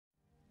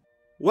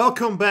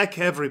Welcome back,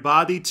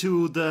 everybody,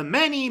 to the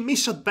many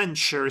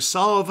misadventures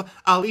of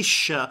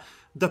Alicia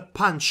the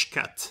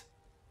Punchcat.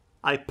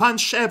 I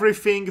punch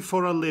everything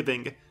for a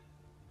living.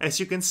 As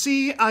you can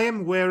see, I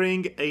am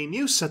wearing a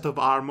new set of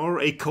armor,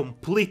 a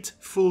complete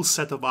full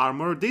set of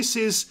armor. This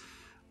is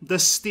the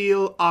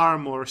Steel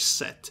Armor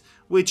set,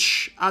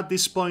 which at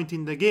this point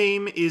in the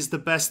game is the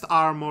best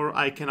armor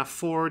I can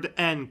afford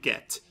and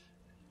get.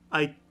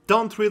 I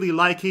don't really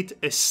like it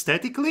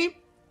aesthetically.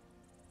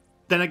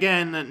 Then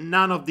again,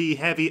 none of the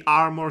heavy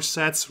armor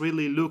sets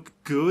really look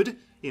good,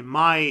 in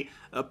my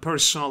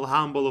personal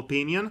humble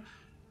opinion.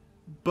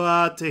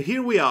 But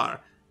here we are.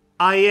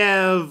 I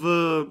have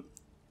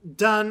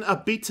done a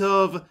bit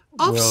of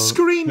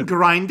off-screen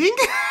grinding,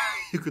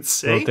 you could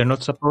say. Well, they're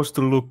not supposed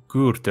to look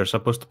good, they're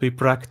supposed to be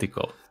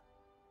practical.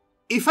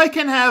 If I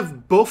can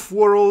have both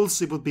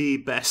worlds, it would be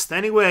best.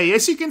 Anyway,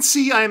 as you can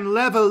see, I'm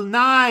level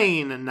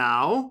 9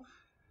 now.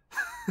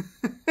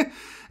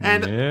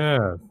 And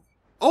yeah.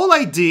 all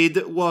I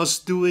did was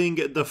doing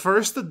the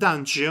first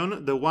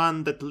dungeon, the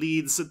one that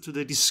leads to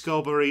the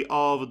discovery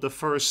of the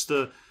first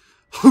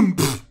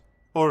hump,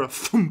 or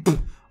thump,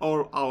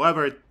 or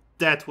however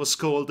that was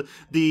called,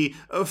 the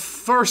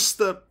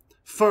first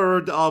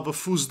third of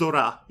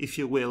Fuzdora, if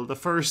you will, the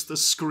first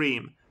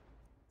scream.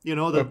 You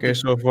know, Okay,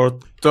 so for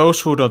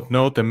those who don't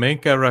know, the main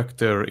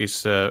character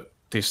is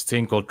this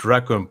thing called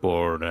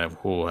Dragonborn,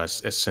 who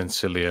has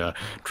essentially a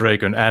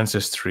dragon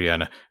ancestry,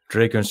 and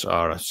dragons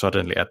are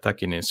suddenly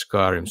attacking in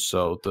Skyrim,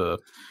 so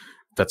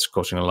that's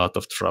causing a lot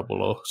of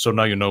trouble. So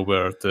now you know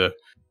where the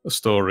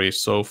story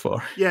is so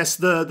far. Yes,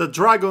 the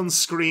dragon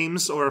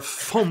screams, or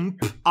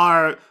thump,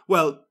 are,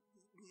 well,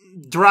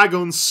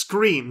 dragon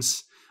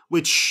screams,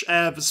 which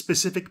have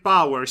specific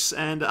powers,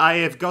 and I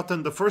have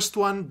gotten the first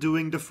one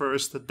doing the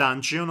first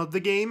dungeon of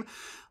the game.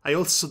 I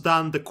also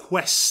done the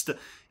quest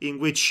in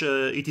which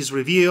it is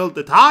revealed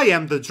that I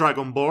am the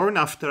Dragonborn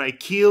after I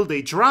killed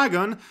a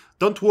dragon.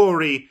 Don't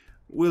worry,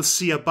 we'll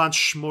see a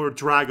bunch more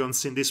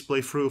dragons in this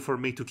playthrough for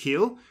me to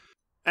kill.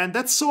 And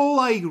that's all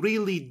I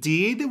really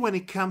did when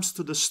it comes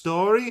to the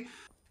story.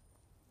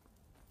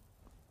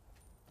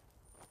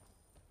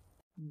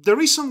 The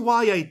reason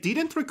why I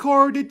didn't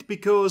record it,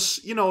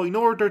 because, you know, in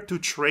order to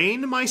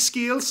train my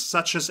skills,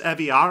 such as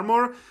heavy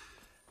armor,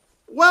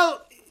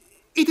 well,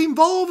 it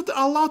involved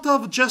a lot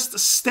of just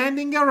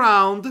standing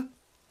around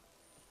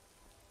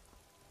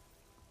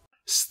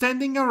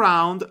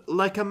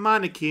like a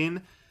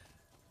mannequin,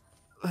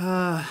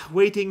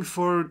 waiting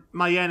for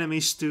my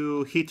enemies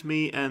to hit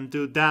me and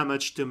do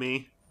damage to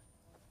me.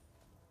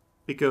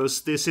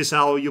 Because this is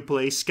how you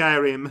play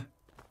Skyrim.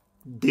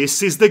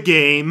 This is the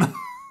game.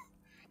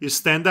 You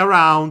stand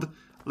around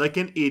like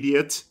an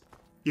idiot.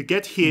 You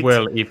get hit.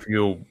 Well, if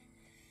you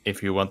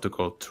want to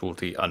go through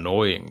the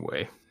annoying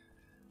way.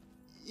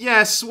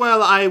 Yes,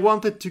 well, I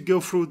wanted to go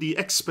through the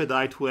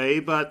expedite way,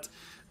 but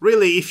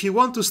really, if you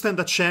want to stand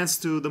a chance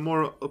to the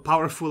more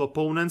powerful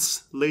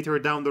opponents later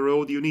down the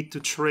road, you need to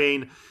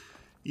train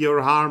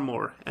your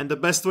armor. And the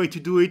best way to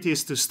do it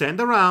is to stand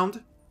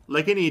around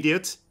like an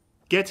idiot,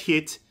 get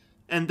hit,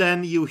 and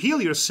then you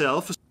heal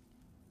yourself,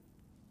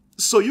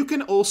 so you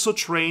can also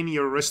train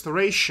your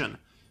restoration.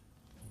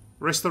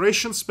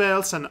 Restoration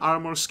spells and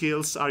armor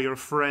skills are your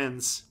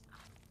friends.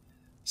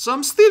 So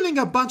I'm stealing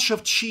a bunch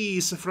of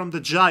cheese from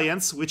the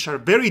giants, which are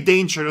very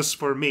dangerous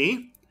for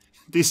me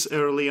this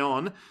early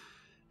on.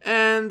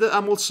 And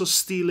I'm also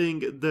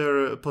stealing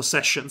their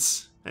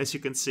possessions, as you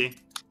can see.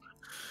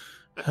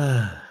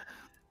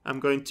 I'm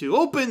going to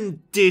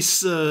open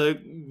this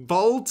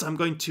vault. I'm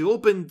going to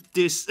open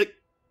this...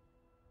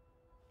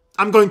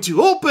 I'm going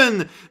to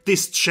open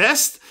this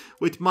chest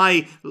with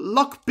my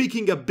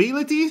lock-picking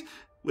ability,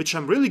 which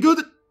I'm really good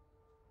at.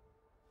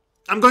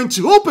 I'm going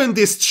to open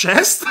this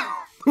chest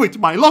with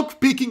my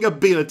lock-picking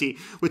ability,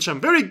 which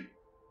I'm very...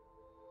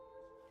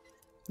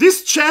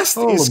 This chest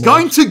is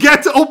going to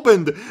get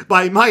opened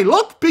by my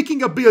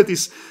lock-picking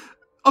abilities.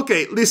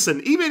 Okay,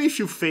 listen, even if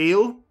you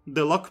fail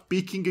the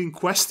lock-picking in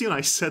question,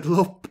 I said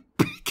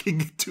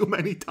lock-picking too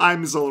many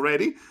times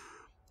already,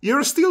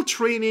 you're still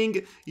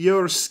training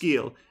your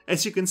skill,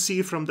 as you can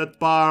see from that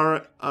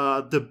bar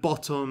at the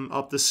bottom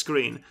of the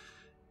screen.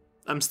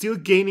 I'm still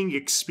gaining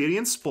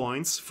experience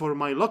points for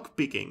my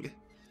lockpicking.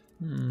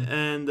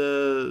 And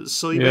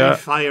so even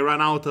if I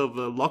ran out of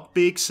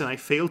lockpicks and I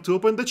failed to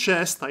open the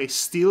chest, I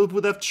still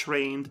would have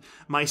trained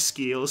my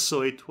skill,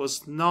 so it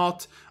was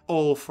not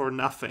all for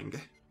nothing.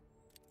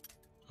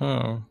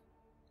 Oh.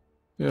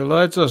 Yeah,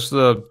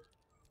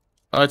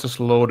 I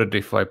just loaded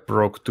if I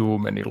broke too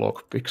many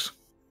lockpicks.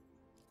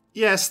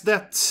 Yes,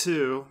 that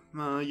too.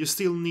 You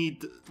still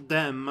need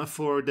them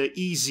for the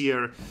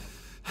easier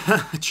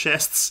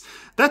chests.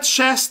 That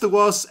chest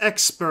was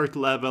expert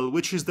level,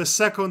 which is the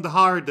second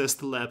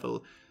hardest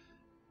level.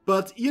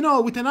 But, you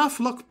know, with enough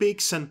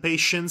lockpicks and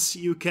patience,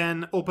 you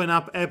can open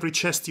up every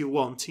chest you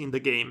want in the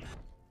game.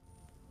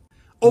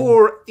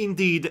 Or,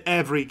 indeed,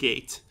 every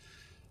gate.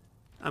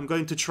 I'm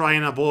going to try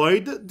and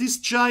avoid these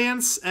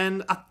giants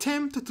and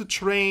attempt to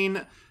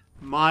train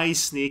my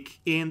sneak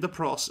in the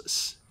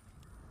process.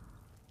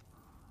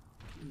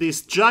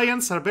 these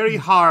giants are very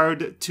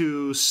hard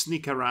to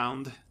sneak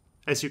around,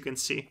 as you can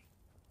see.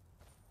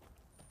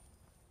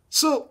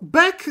 So,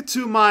 back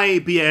to my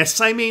BS,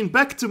 I mean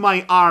back to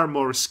my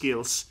armor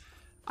skills.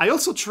 I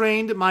also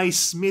trained my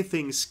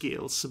smithing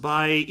skills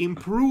by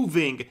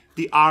improving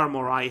the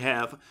armor I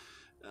have.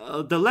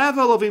 The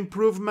level of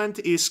improvement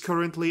is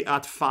currently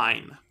at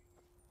fine.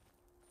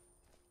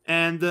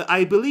 And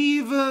I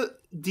believe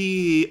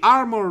the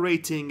armor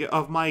rating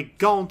of my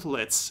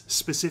gauntlets,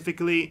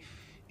 specifically,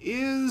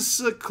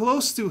 is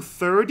close to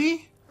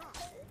 30?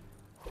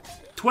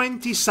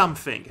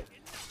 20-something.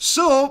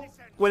 So,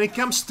 when it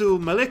comes to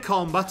melee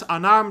combat,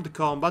 unarmed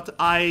combat,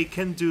 I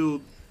can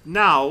do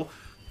now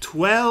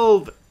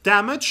 12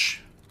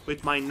 damage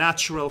with my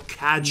natural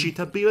Khajiit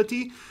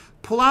ability,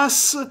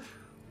 plus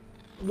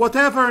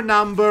whatever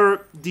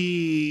number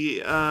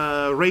the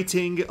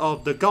rating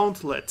of the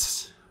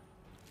gauntlets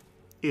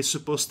is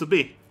supposed to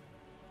be.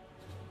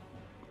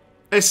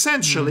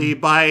 Essentially,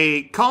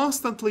 by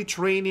constantly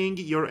training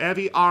your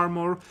heavy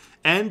armor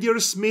and your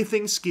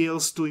smithing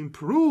skills to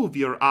improve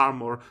your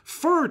armor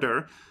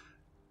further,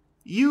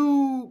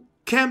 you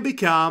can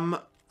become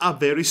a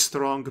very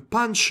strong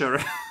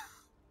puncher.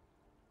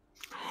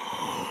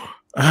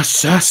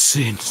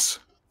 Assassins!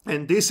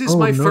 And this is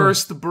my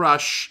first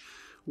brush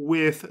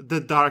with the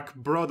Dark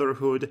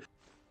Brotherhood.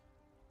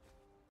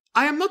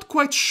 I am not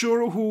quite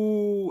sure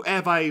who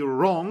have I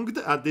wronged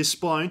at this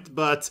point,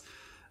 but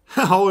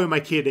how am I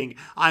kidding?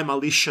 I'm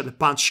Alicia the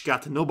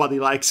Punchcat, nobody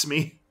likes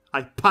me.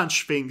 I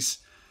punch things.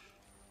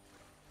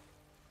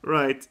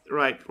 Right.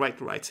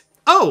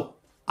 Oh!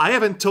 I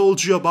haven't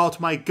told you about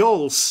my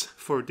goals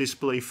for this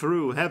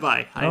playthrough, have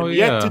I? I'm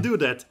yet to do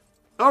that.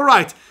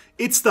 Alright,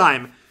 it's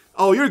time.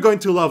 Oh, you're going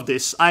to love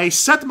this. I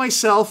set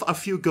myself a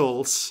few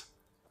goals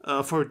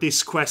for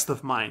this quest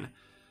of mine.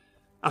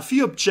 A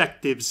few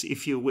objectives,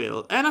 if you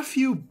will, and a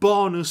few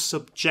bonus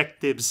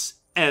objectives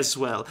as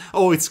well.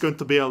 Oh, it's going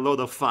to be a lot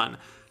of fun.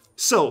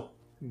 So,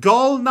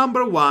 goal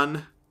number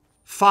 1,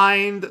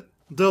 find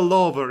the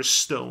Lover's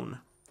Stone,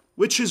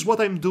 which is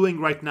what I'm doing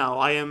right now.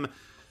 I am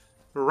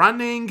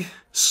running,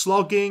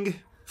 slogging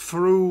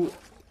through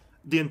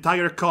the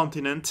entire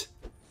continent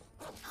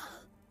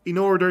in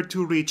order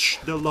to reach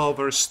the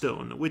Lover's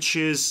Stone, which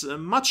is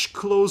much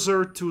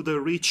closer to the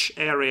Reach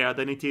area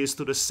than it is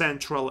to the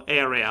central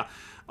area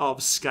of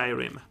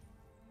Skyrim.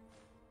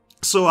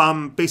 So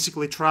I'm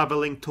basically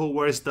traveling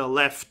towards the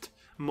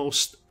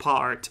leftmost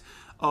part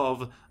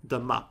of the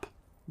map.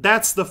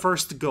 That's the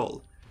first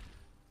goal.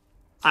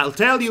 I'll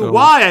tell you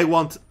why I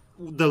want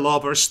the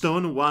Lover's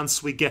Stone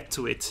once we get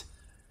to it.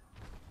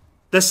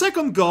 The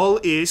second goal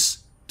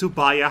is to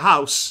buy a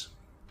house.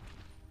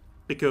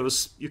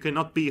 Because you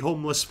cannot be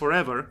homeless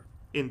forever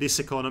in this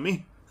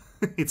economy.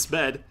 It's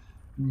bad.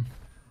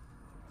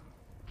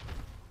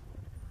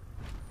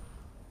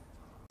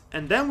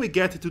 And then we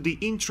get to the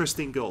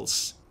interesting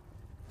goals.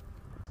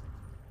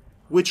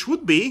 Which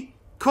would be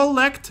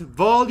collect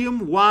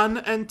volume 1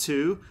 and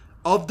 2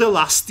 of the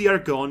Lusty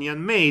Argonian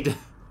Maid.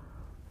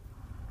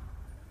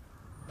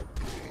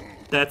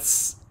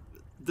 That's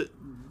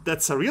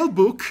a real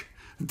book.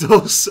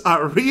 Those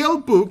are real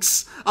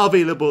books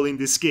available in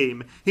this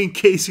game, in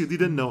case you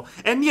didn't know.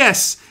 And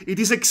yes, it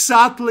is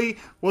exactly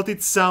what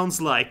it sounds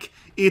like.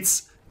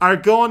 It's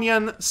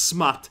Argonian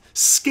smut,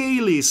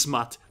 scaly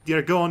smut. The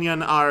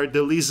Argonian are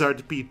the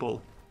lizard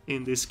people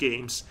in these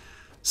games.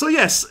 So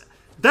yes,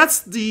 that's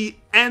the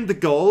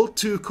end goal,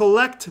 to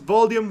collect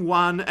volume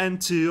 1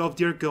 and 2 of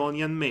the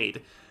Argonian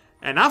Maid.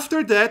 And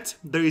after that,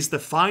 there is the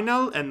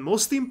final and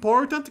most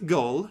important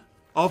goal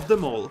of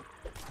them all,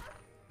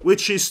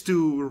 which is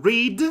to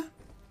read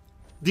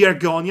the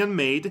Argonian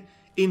Maid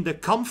in the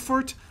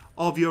comfort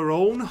of your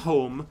own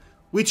home,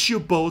 which you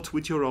bought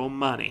with your own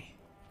money.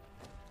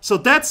 So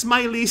that's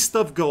my list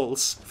of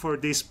goals for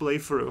this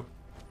playthrough.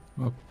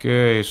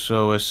 Okay,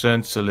 so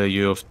essentially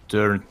you've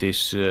turned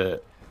this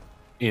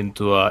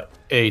into a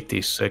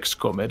 80s sex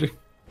comedy.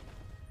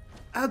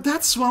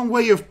 That's one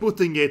way of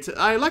putting it.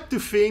 I like to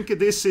think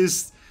this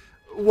is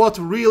what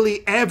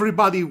really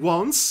everybody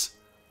wants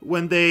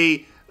when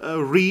they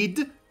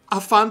read a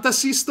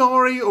fantasy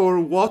story or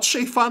watch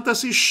a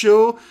fantasy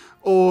show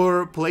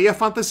or play a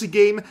fantasy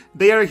game.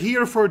 They are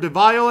here for the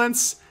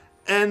violence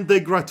and the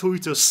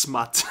gratuitous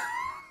smut.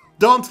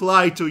 Don't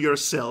lie to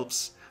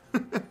yourselves.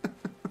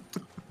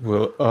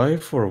 Well, I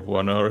for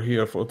one are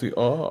here for the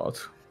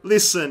art.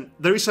 Listen,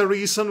 there is a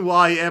reason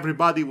why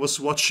everybody was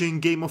watching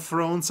Game of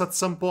Thrones at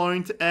some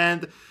point,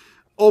 and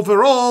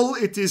overall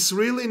it is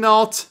really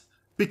not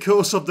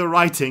because of the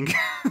writing.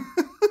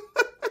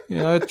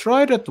 Yeah, I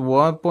tried at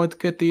one point to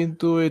get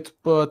into it,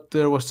 but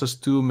there was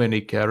just too many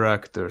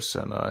characters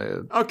and I...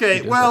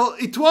 Okay, well,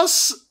 it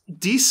was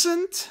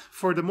decent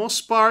for the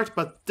most part,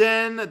 but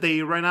then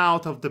they ran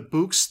out of the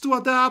books to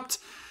adapt,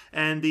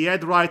 and the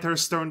head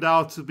writers turned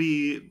out to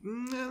be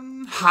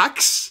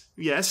hacks.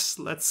 Yes,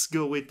 let's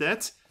go with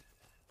that.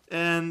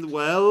 And,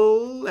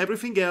 well,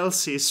 everything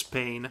else is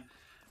pain.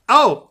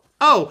 Oh,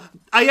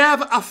 I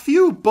have a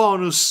few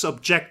bonus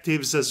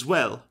objectives as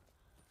well,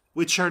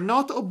 which are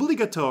not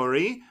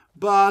obligatory,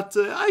 but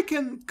I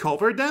can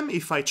cover them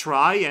if I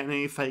try and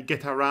if I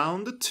get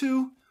around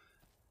to.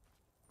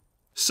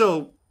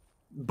 So,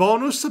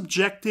 bonus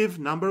objective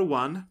number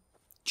 1,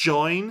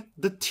 join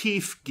the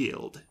Thief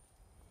Guild.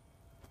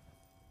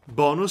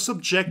 Bonus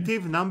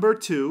objective number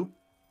 2,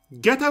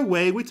 get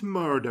away with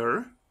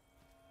murder.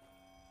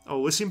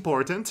 Always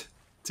important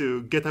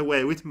to get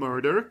away with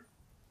murder.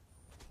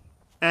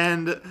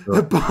 And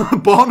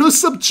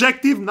bonus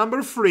objective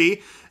number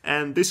 3,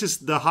 and this is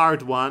the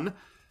hard one,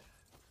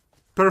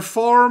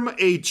 perform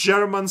a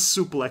German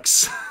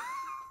suplex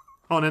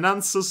on an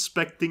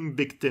unsuspecting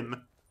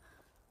victim.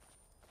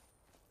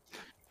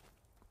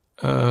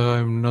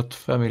 I'm not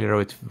familiar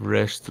with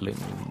wrestling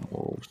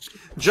moves.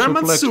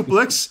 German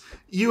suplex,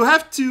 you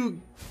have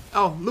to...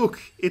 Oh, look,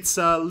 it's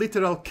a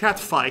literal cat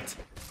fight.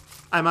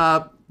 I'm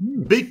a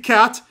big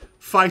cat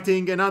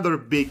fighting another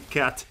big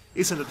cat.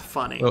 Isn't it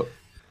funny?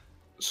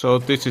 So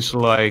this is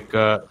like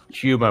a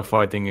human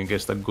fighting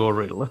against a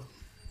gorilla.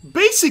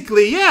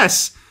 Basically,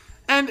 yes.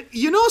 And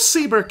you know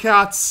saber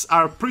cats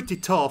are pretty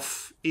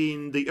tough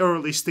in the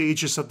early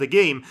stages of the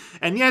game.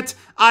 And yet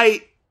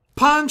I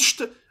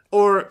punched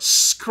or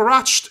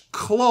scratched,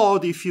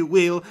 clawed, if you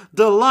will,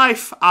 the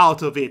life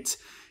out of it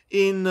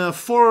in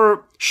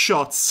 4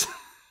 shots,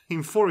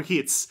 in 4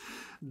 hits.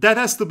 That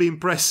has to be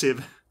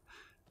impressive.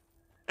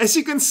 As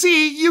you can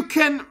see, you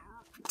can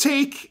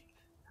take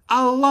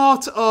a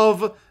lot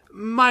of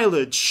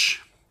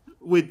mileage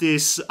with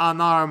this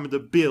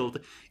unarmed build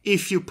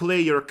if you play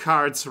your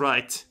cards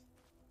right.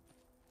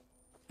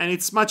 And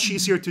it's much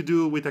easier to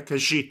do with a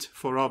Khajiit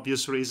for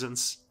obvious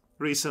reasons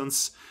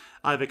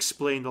I've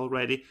explained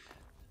already.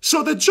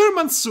 So the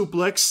German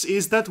suplex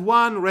is that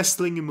one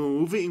wrestling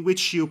move in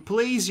which you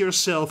place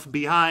yourself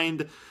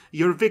behind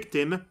your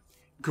victim,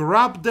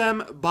 grab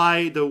them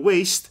by the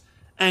waist,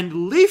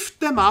 and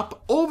lift them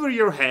up over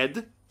your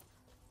head,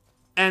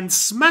 and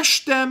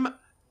smash them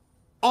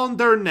on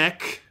their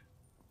neck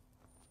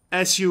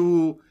as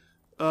you,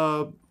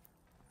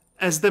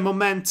 as the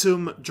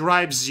momentum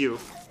drives you.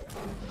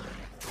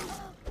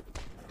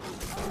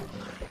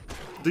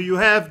 Do you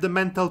have the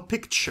mental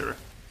picture?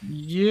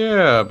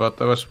 Yeah,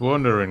 but I was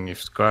wondering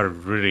if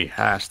Skyrim really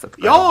has that.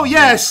 Oh,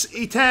 yes,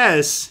 it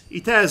has.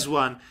 It has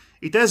one.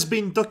 It has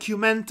been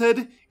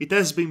documented. It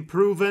has been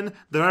proven.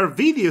 There are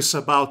videos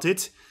about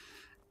it.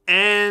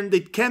 And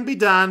it can be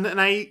done. And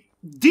I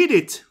did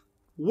it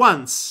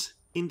once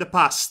in the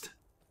past.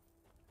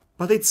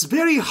 But it's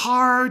very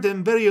hard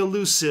and very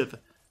elusive.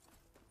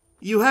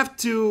 You have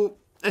to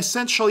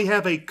essentially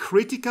have a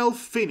critical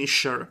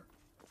finisher.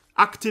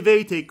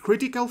 Activate a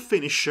critical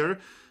finisher.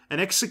 An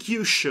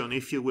execution,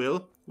 if you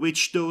will,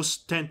 which those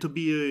tend to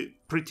be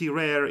pretty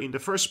rare in the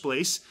first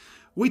place.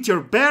 With your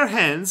bare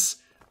hands,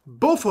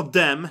 both of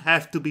them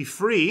have to be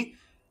free,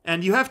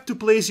 and you have to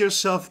place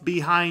yourself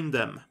behind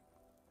them.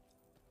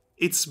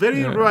 It's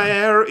very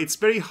rare, it's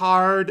very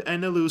hard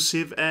and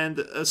elusive,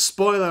 and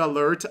spoiler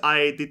alert,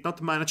 I did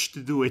not manage to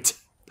do it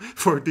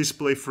for this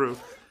playthrough.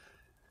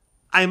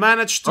 I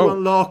managed to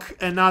unlock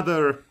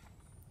another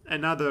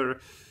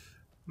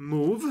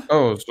move.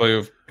 Oh, so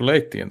you've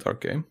played the entire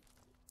game?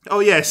 Oh,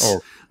 yes.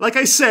 Like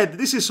I said,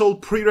 this is all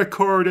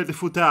pre-recorded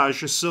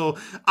footage, so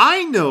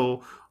I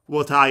know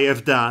what I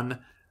have done.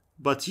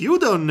 But you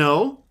don't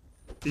know.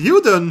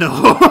 You don't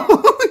know.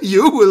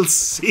 You will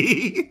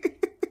see.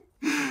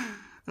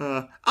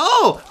 And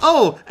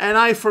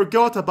I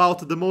forgot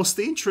about the most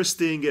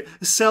interesting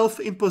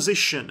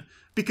self-imposition.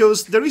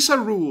 Because there is a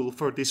rule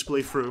for this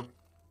playthrough.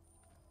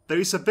 There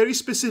is a very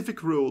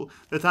specific rule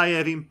that I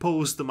have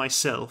imposed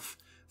myself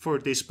for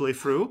this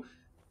playthrough.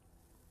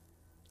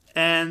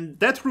 And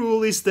that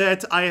rule is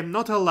that I am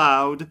not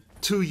allowed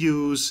to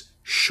use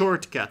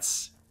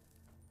shortcuts.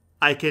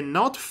 I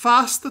cannot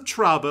fast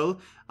travel,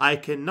 I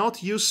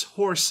cannot use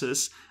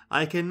horses,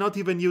 I cannot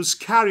even use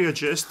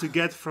carriages to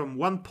get from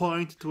one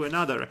point to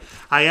another.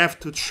 I have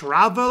to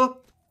travel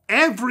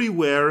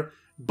everywhere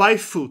by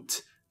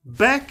foot,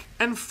 back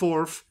and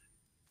forth,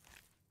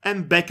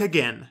 and back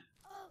again.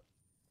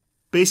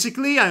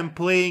 Basically, I'm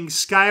playing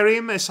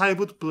Skyrim as I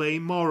would play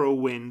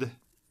Morrowind,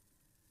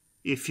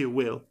 if you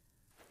will.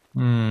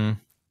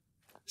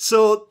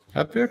 So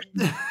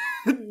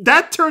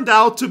that turned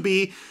out to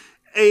be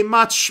a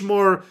much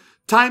more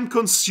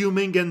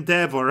time-consuming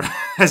endeavor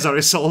as a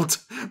result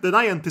than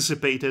I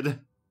anticipated.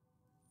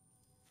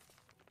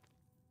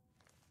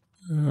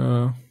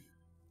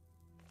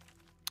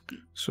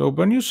 So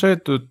when you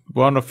said that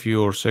one of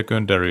your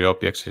secondary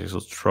objects is to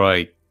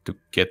try to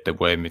get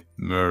away with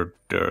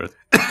murder,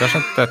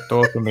 doesn't that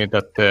also mean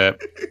that the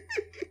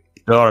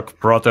Dark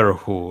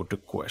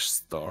Brotherhood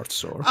quest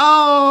starts, or?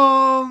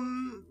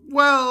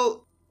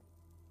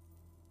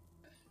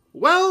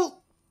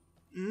 Well,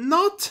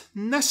 not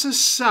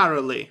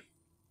necessarily.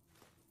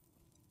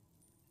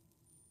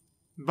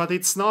 But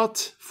it's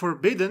not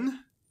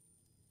forbidden.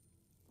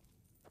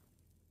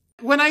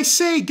 When I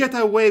say get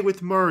away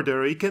with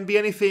murder, it can be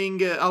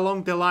anything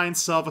along the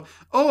lines of,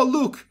 oh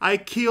look, I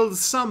killed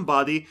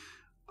somebody.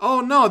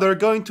 Oh no, they're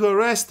going to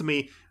arrest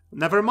me.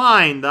 Never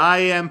mind, I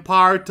am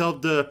part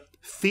of the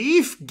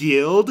Thief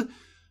Guild,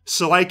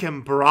 so I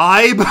can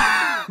bribe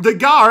the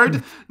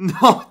guard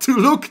not to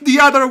look the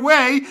other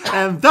way,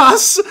 and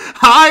thus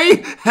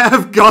I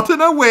have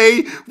gotten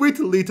away with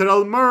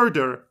literal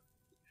murder.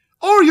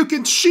 Or you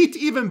can cheat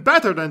even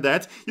better than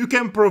that. You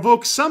can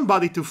provoke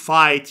somebody to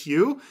fight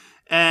you,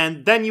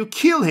 and then you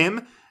kill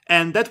him,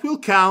 and that will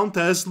count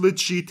as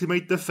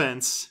legitimate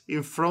defense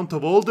in front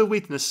of all the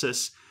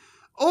witnesses.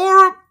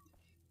 Or,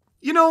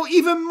 you know,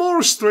 even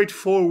more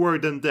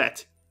straightforward than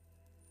that.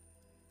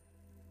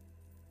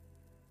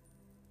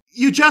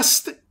 You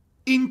just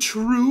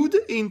intrude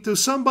into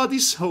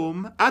somebody's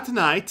home at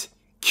night,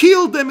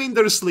 kill them in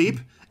their sleep,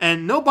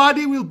 and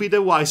nobody will be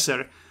the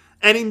wiser.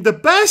 And in the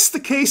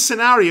best case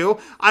scenario,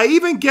 I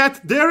even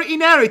get their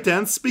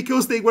inheritance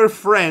because they were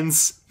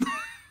friends.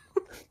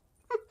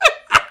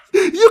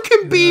 You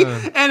can be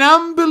an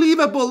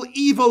unbelievable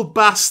evil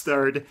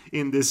bastard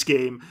in this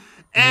game.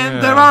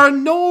 And there are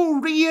no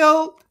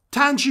real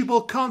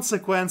tangible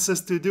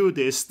consequences to do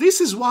this. This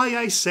is why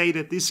I say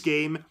that this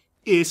game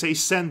is a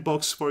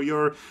sandbox for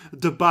your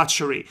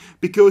debauchery.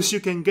 Because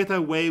you can get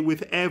away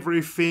with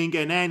everything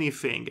and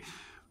anything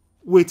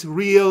with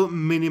real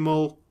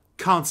minimal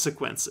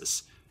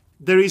consequences.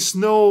 There is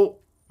no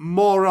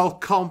moral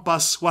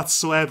compass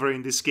whatsoever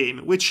in this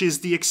game, which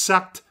is the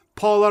exact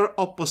polar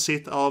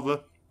opposite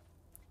of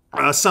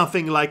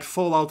something like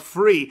Fallout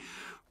 3,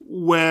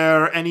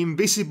 where an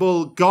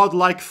invisible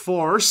godlike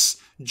force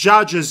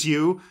judges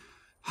you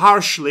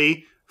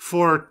harshly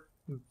for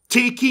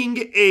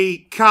taking a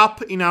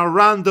cup in a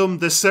random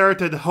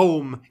deserted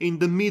home in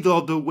the middle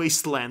of the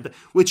wasteland,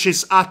 which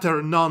is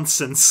utter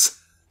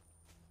nonsense.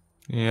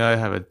 Yeah, I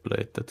haven't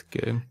played that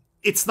game.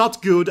 It's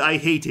not good, I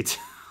hate it.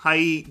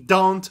 I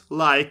don't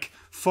like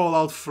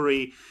Fallout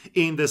 3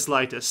 in the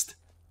slightest.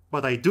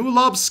 But I do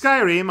love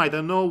Skyrim. I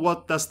don't know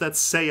what does that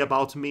say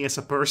about me as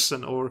a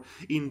person, or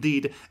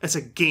indeed as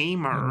a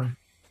gamer.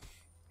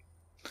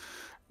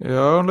 The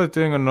only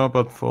thing I know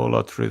about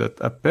Fallout 3 that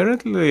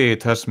apparently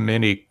it has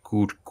many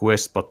good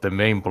quests, but the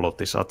main plot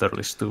is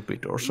utterly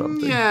stupid or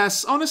something.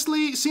 Yes,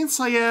 honestly,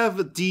 since I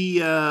have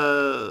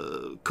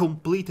the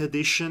complete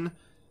edition,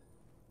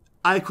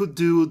 I could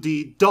do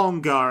the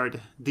Dawnguard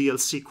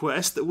DLC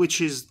quest,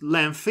 which is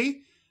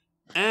lengthy,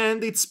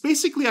 and it's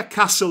basically a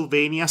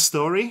Castlevania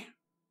story.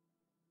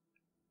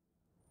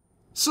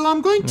 So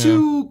I'm going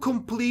to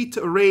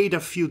raid a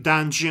few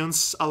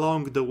dungeons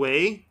along the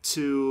way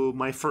to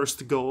my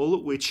first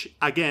goal, which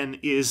again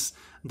is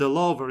the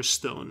Lover's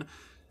Stone.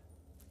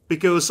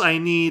 Because I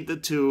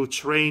need to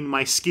train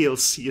my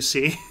skills, you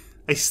see.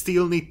 I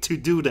still need to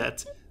do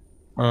that.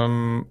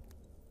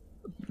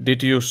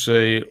 Did you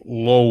say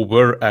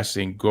lower as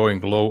in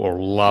going low, or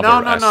lover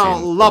as in... No,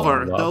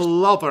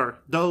 lover.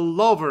 The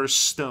Lover's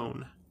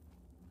Stone.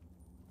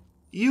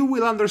 You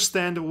will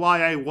understand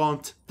why I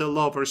want the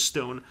Lover's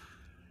Stone.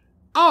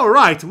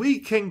 Alright, we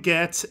can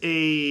get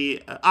a...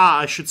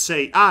 I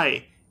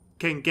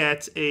can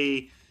get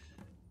a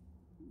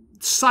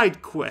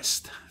side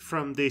quest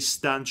from this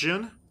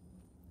dungeon.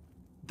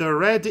 The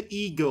Red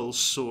Eagle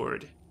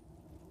Sword.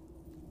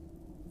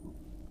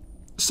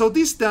 So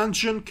this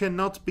dungeon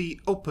cannot be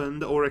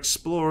opened or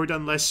explored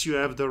unless you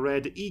have the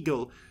Red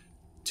Eagle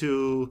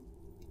to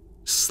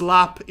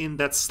slap in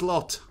that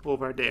slot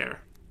over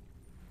there.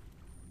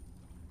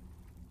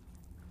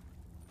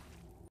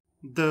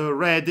 The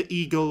Red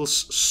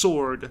Eagle's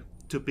sword,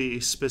 to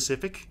be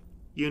specific.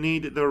 You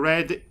need the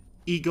Red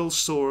Eagle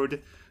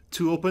sword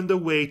to open the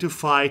way to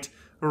fight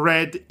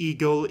Red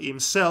Eagle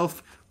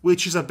himself,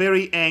 which is a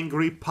very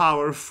angry,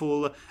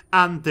 powerful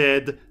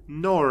undead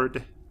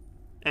Nord.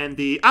 And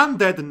the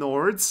undead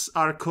Nords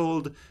are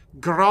called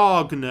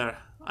Grogner,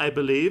 I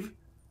believe.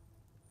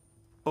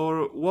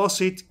 Or was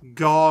it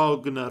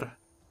Gogner?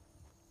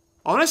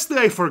 Honestly,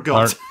 I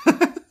forgot.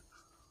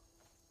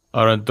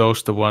 Aren't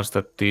those the ones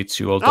that teach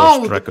you all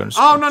those dragons?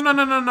 No.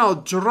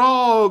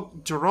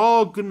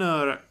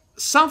 Drogner.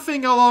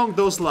 Something along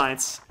those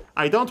lines.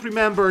 I don't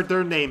remember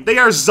their name. They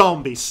are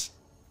zombies.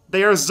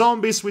 They are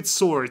zombies with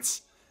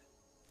swords.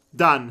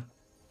 Done.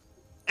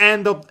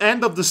 End of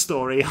the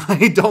story.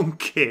 I don't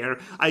care.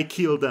 I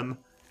kill them.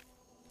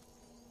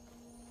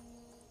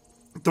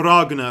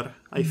 Drogner,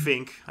 I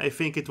think. I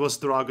think it was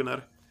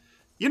Drogner.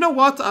 You know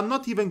what? I'm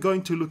not even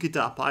going to look it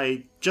up.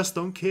 I just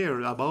don't care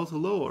about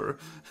lore.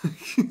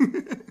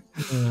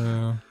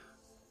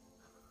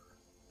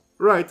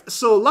 Right,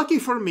 so lucky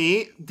for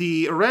me,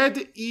 the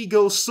Red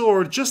Eagle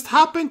sword just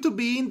happened to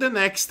be in the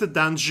next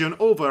dungeon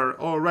over,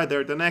 or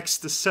rather, the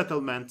next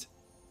settlement.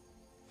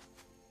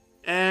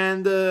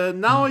 And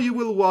now you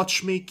will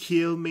watch me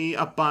kill me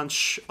a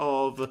bunch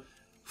of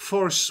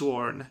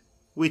Forsworn,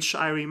 which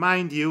I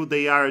remind you,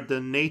 they are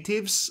the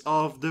natives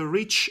of the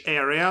rich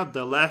area,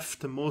 the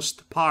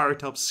leftmost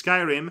part of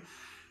Skyrim.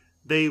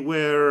 They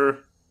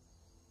were,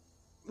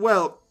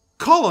 well,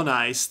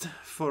 colonized,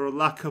 for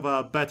lack of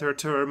a better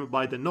term,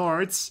 by the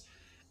Nords,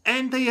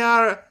 and they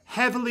are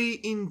heavily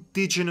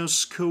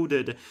indigenous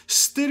coded,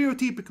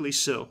 stereotypically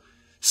so.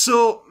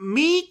 So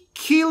me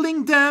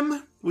killing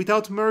them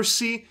without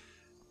mercy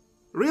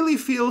really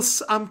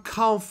feels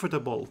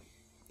uncomfortable.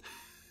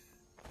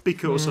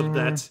 because of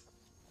that.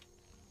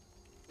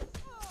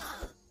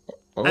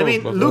 Oh, I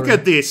mean, look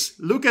at this.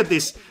 Look at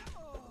this.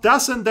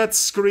 Doesn't that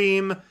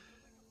scream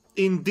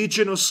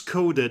indigenous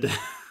coded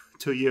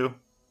to you?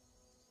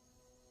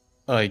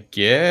 I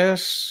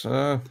guess.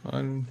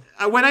 When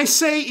I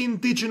say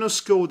indigenous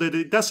coded,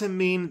 it doesn't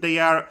mean they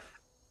are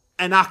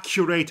an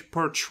accurate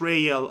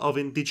portrayal of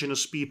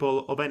indigenous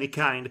people of any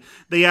kind.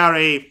 They are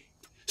a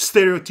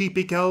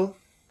stereotypical,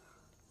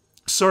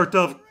 sort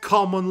of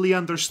commonly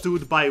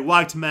understood by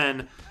white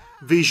men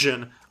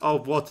vision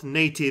of what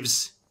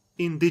natives,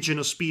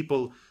 indigenous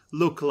people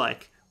look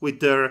like, with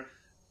their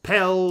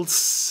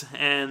pelts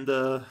and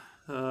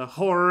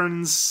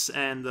horns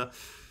and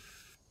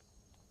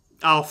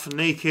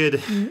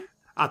half-naked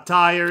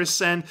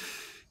attires, and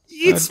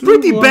it's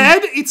pretty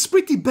bad. It's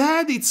pretty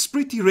bad. It's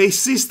pretty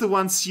racist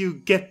once you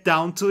get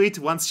down to it.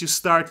 Once you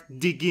start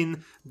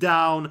digging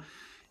down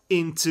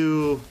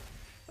into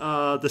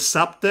the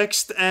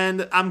subtext,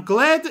 and I'm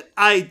glad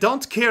I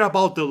don't care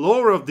about the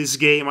lore of this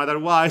game.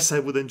 Otherwise, I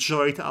would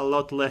enjoy it a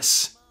lot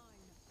less.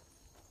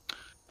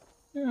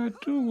 Yeah, I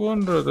do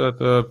wonder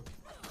that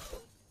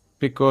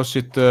because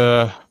it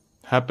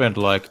happened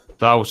like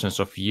thousands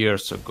of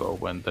years ago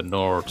when the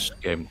Nords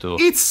came to.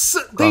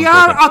 They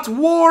are at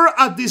war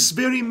at this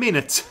very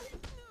minute.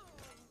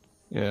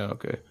 Yeah.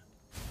 Okay.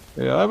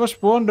 Yeah, I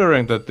was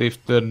wondering that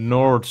if the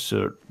Nords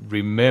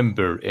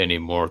remember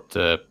anymore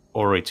the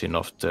origin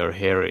of their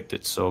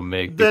heritage, so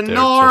maybe the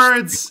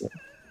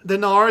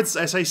Nords,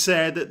 as I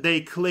said,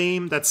 they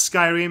claim that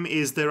Skyrim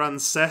is their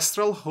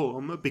ancestral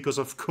home, because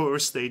of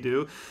course they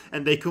do,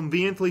 and they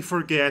conveniently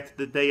forget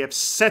that they have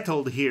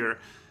settled here.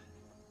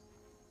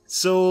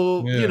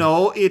 So, you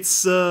know,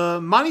 it's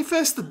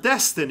Manifest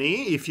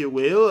Destiny, if you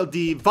will,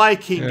 the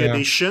Viking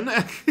edition.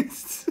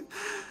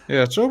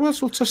 Yeah, so I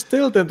will just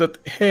tell them that,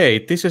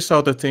 hey, this is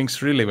how the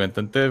things really went,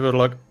 and they were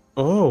like,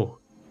 oh,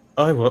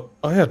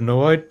 I had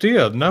no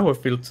idea, now I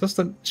feel just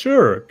a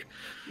jerk.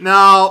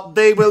 Now,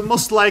 they will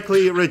most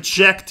likely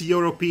reject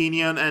your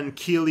opinion and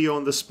kill you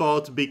on the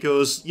spot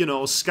because, you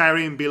know,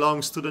 Skyrim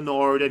belongs to the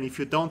Nord, and if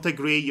you don't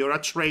agree, you're a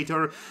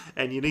traitor,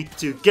 and you need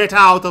to get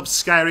out of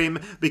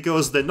Skyrim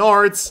because the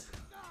Nords,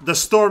 the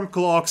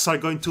Stormcloaks, are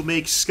going to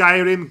make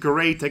Skyrim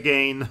great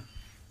again.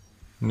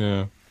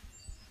 Yeah.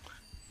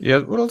 Yeah,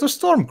 well, the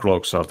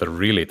Stormcloaks are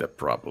really the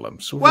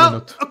problem. So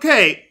well,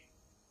 okay,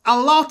 a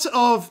lot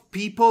of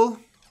people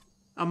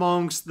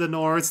amongst the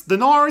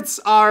Nords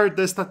are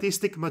the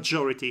statistic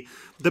majority,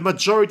 the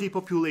majority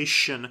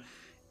population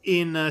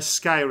in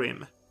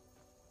Skyrim.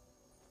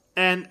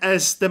 And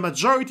as the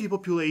majority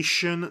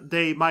population,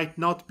 they might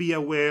not be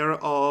aware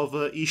of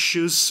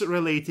issues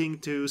relating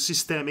to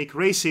systemic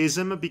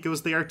racism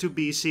because they are too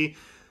busy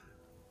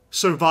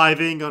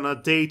surviving on a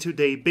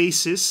day-to-day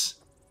basis.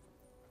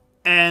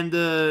 And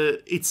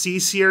it's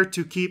easier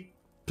to keep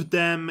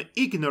them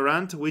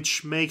ignorant,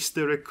 which makes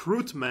the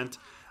recruitment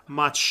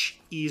much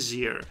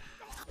easier.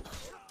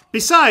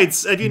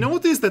 Besides, have you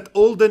noticed that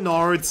all the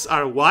Nords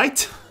are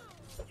white?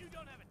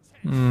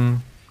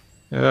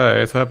 Yeah,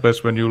 it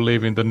happens when you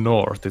live in the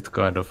north. It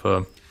kind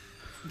of...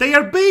 They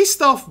are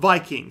based off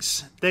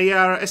Vikings. They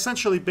are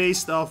essentially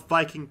based off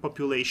Viking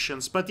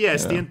populations. But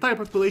yes, the entire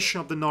population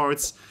of the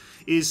Nords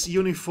is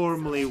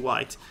uniformly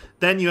white.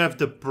 Then you have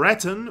the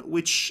Breton,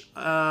 which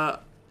have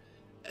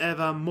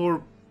a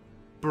more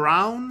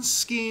brown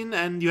skin,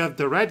 and you have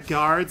the Red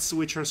Guards,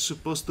 which are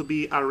supposed to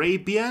be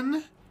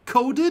Arabian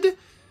coded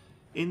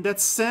in that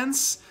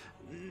sense.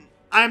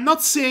 I'm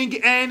not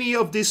saying any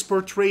of these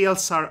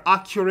portrayals are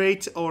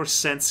accurate or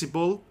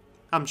sensible.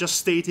 I'm just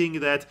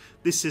stating that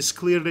this is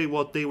clearly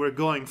what they were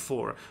going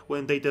for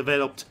when they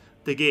developed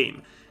the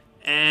game.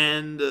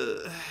 And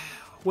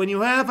when you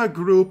have a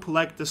group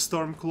like the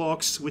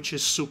Stormcloaks, which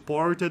is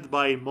supported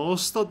by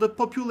most of the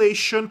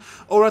population,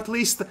 or at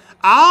least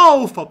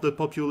half of the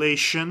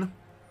population,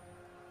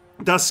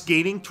 thus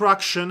gaining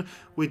traction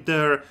with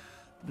their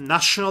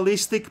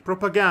nationalistic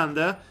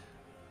propaganda,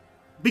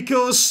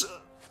 because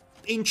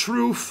in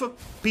truth,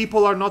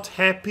 people are not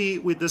happy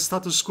with the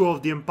status quo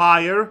of the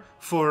Empire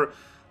for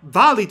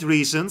valid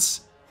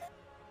reasons,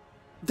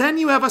 then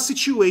you have a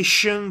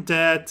situation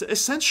that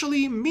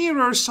essentially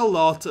mirrors a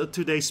lot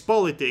today's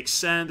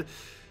politics. And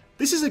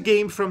this is a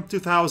game from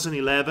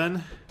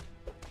 2011,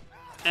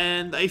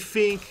 and I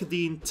think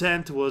the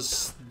intent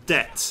was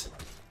that.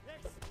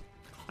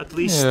 At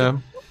least... Yeah,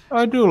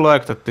 I do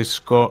like that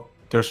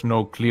there's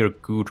no clear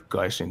good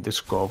guys in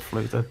this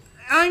conflict.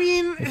 I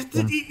mean,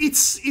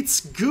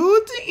 it's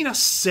good in a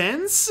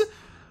sense,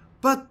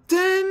 but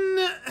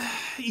then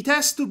it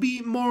has to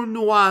be more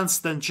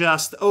nuanced than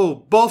just, oh,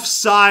 both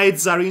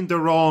sides are in the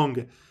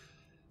wrong.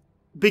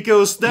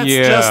 Because that's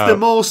just the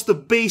most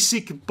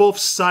basic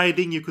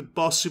both-siding you could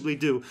possibly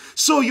do.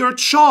 So your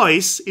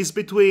choice is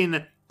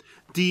between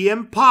the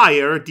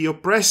Empire, the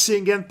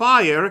oppressing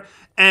Empire,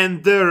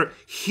 and their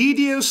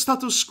hideous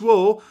status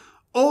quo,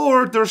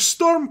 or their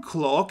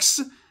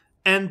Stormcloaks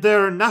and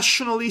their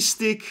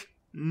nationalistic,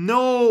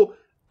 no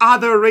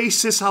other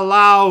races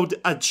allowed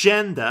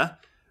agenda,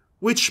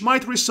 which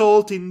might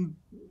result in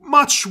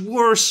much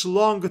worse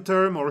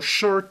long-term or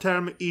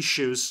short-term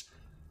issues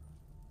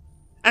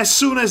as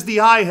soon as the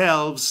High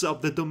Elves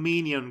of the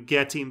Dominion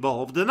get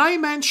involved. And I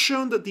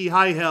mentioned the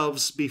High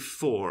Elves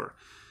before.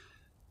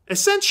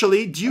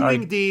 Essentially,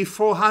 during the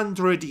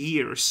 400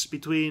 years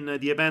between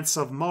the events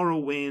of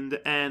Morrowind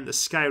and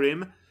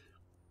Skyrim,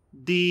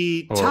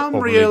 the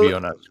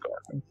Tamriel...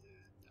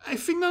 I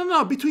think,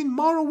 no, between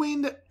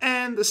Morrowind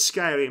and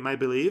Skyrim, I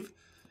believe.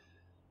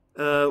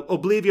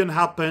 Oblivion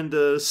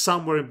happened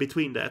somewhere in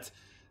between that.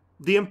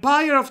 The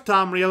Empire of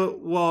Tamriel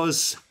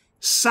was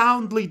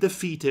soundly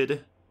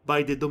defeated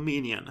by the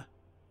Dominion,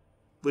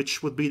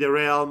 which would be the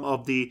realm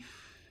of the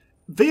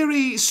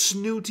very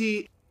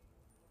snooty,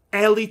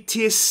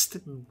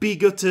 elitist,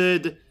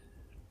 bigoted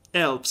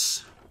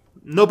elves.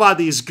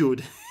 Nobody is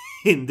good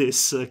in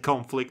this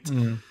conflict.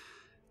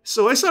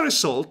 So as a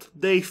result,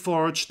 they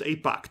forged a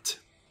pact.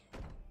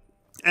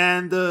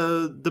 And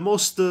the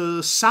most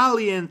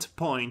salient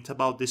point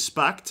about this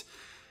pact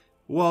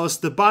was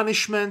the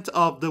banishment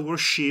of the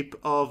worship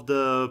of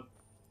the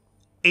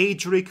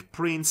Adric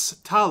Prince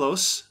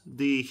Talos,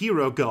 the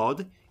hero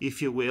god,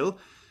 if you will,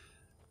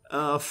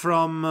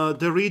 from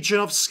the region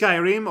of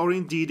Skyrim, or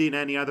indeed in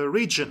any other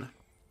region,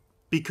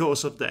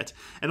 because of that.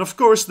 And of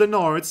course the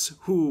Nords,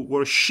 who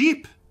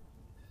worship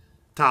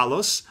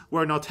Talos,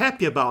 were not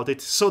happy about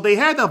it, so they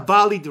had a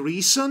valid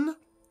reason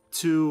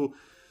to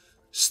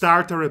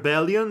start a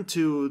rebellion,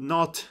 to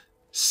not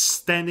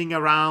standing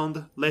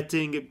around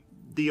letting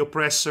the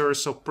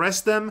oppressors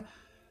oppress them.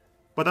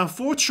 But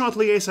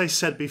unfortunately, as I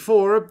said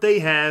before, they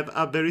have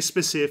a very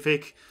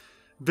specific,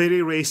 very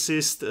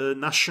racist,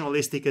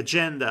 nationalistic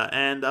agenda,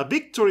 and a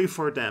victory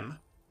for them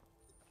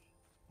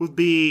would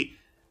be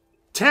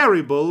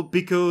terrible,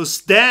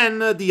 because then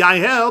the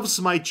High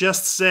Elves might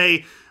just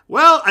say,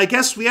 well, I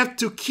guess we have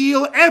to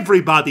kill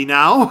everybody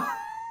now.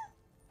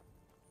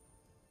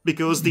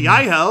 Because the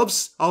High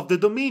Elves of the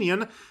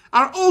Dominion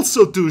are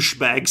also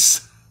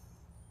douchebags.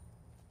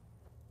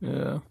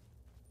 Yeah.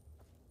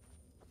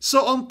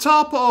 So on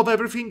top of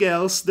everything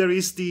else, there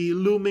is the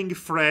looming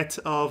threat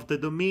of the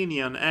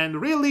Dominion.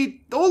 And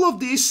really, all of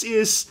this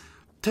is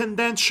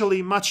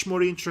tendentially much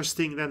more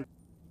interesting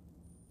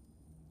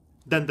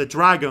than the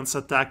dragons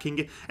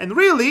attacking. And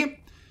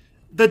really,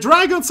 the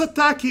dragons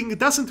attacking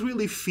doesn't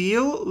really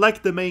feel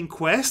like the main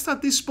quest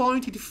at this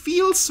point. It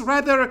feels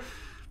rather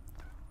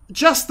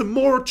just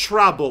more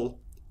trouble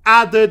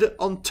added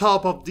on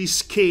top of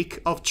this cake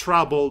of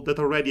trouble that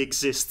already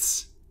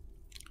exists.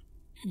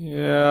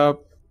 Yeah.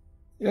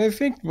 I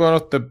think one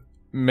of the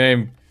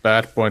main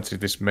bad points in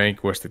this main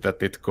quest is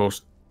that it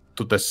goes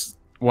to this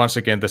once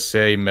again the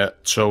same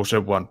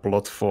Chosen One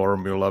plot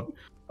formula.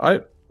 I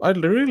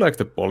really like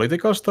the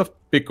political stuff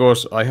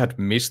because I had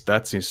missed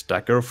that since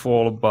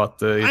Daggerfall,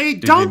 but I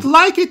don't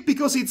like it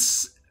because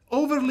it's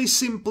overly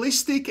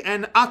simplistic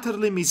and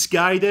utterly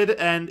misguided,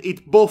 and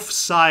it both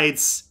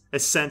sides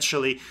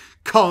essentially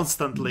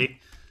constantly.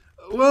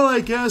 Well, I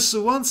guess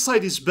one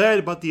side is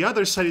bad, but the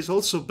other side is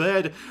also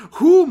bad.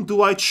 Whom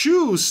do I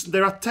choose?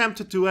 Their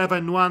attempt to have a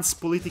nuanced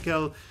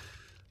political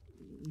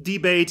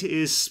debate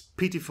is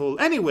pitiful.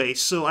 Anyway,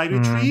 so I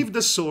retrieve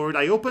the sword,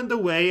 I open the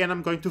way, and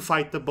I'm going to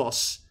fight the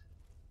boss.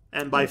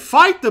 And by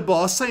fight the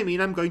boss, I mean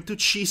I'm going to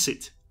cheese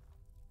it.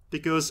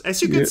 Because,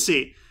 as you can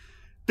see,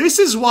 this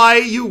is why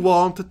you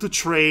want to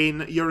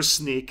train your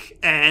sneak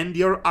and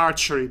your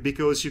archery,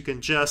 because you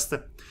can just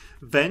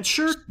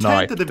venture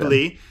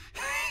tentatively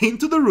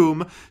into the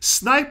room,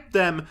 snipe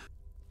them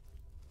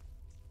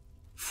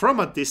from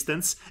a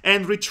distance,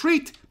 and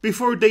retreat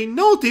before they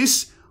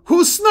notice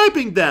who's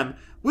sniping them,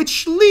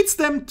 which leads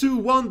them to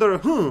wonder,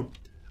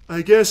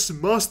 I guess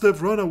must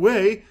have run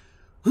away.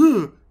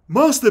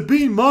 Must have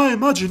been my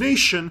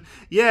imagination.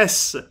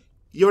 Yes,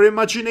 your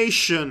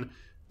imagination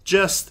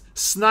just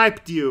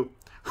sniped you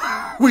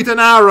with an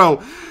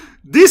arrow.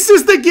 This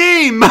is the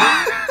game!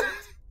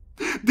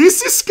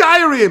 This is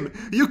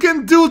Skyrim! You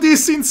can do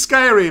this in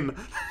Skyrim!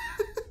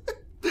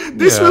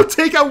 This will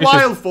take a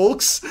while,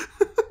 folks!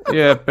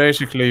 Yeah,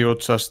 basically you're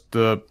just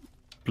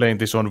playing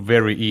this on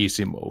very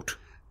easy mode.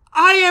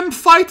 I am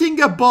fighting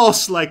a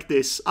boss like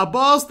this. A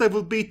boss that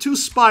would be too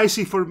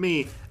spicy for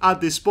me at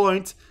this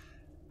point.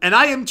 And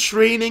I am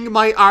training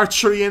my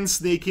archery and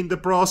sneak in the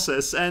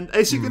process. And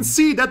as you can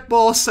see, that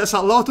boss has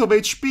a lot of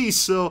HP,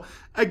 so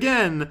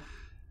again,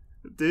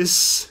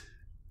 this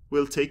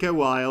will take a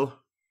while.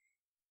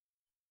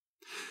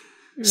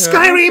 Yeah,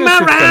 Skyrim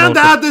around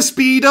at the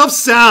speed of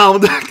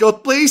sound.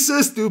 Got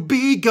places to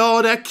be,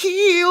 gotta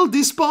kill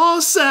this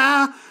boss.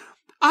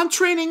 I'm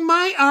training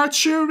my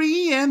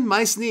archery and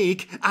my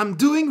sneak. I'm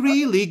doing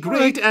really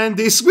great, and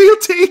this will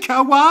take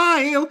a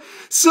while.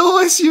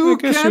 So as you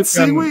can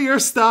see, we're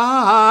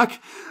stuck.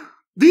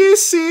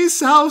 This is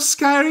how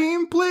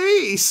Skyrim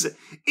plays.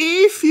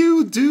 If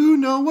you do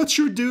know what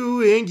you're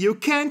doing, you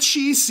can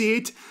cheese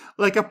it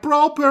like a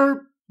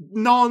proper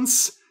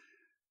nonce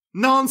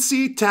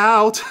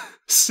tout.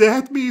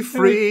 Set me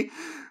free.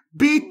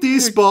 Beat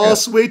this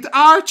boss with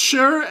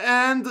archer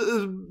and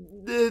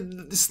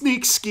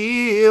sneak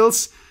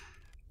skills.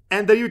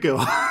 And there you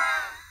go.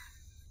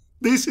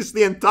 This is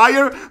the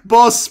entire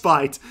boss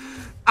fight.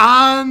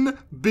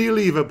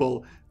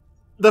 Unbelievable.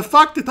 The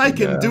fact that I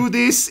can do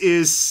this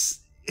is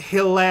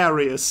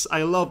hilarious.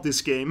 I love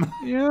this game.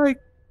 Yeah,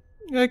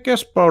 I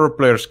guess power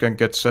players can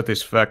get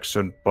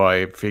satisfaction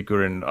by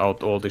figuring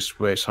out all these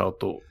ways how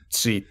to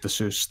cheat the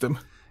system.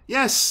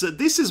 Yes,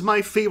 this is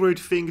my favorite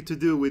thing to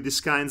do with these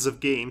kinds of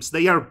games.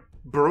 They are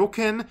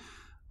broken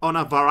on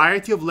a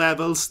variety of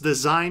levels,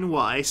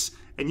 design-wise,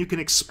 and you can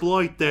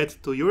exploit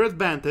that to your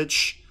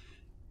advantage.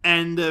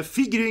 And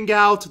figuring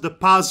out the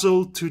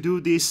puzzle to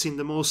do this in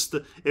the most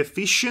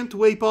efficient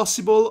way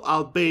possible,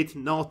 albeit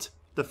not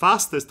the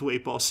fastest way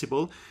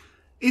possible,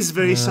 is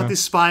very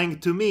satisfying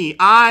to me.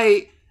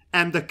 I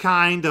am the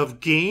kind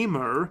of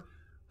gamer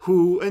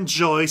who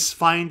enjoys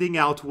finding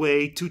out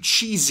way to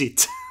cheese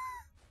it.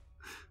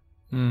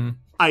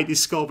 I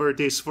discovered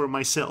this for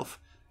myself.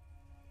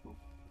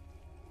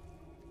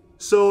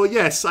 So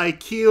yes, I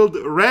killed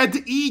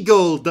Red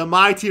Eagle, the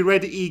mighty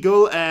Red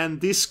Eagle, and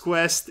this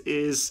quest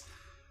is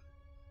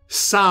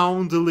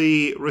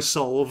soundly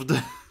resolved.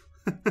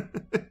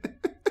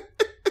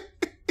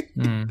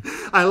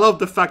 I love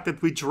the fact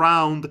that we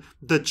drowned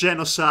the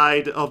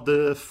genocide of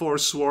the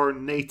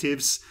Forsworn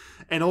natives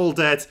and all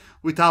that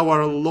with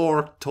our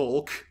lore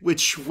talk,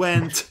 which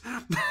went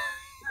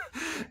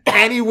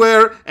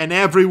anywhere and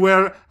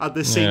everywhere at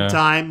the same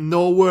time,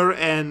 nowhere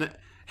and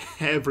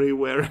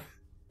everywhere.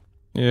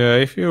 Yeah,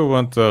 if you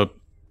want a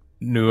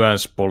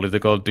nuanced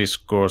political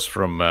discourse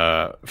from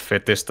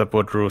Fetesta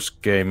Podru's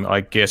game,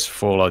 I guess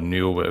Fallout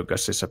New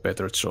Vegas is a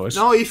better choice.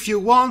 Now, if you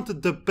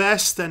want the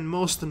best and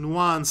most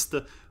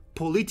nuanced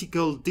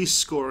political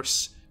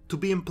discourse to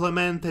be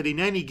implemented in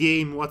any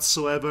game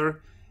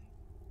whatsoever,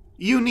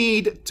 you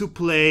need to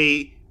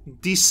play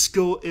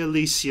Disco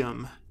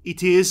Elysium.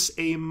 It is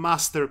a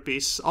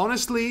masterpiece.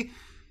 Honestly,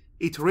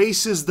 it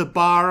raises the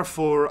bar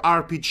for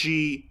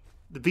RPG,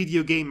 the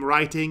video game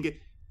writing,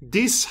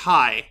 this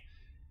high,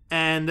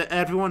 and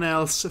everyone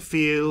else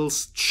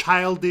feels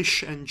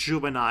childish and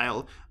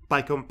juvenile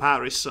by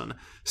comparison.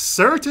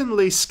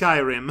 Certainly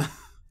Skyrim.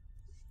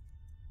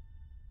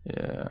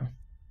 Yeah.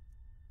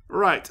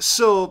 Right,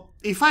 so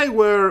if I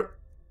were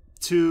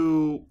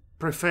to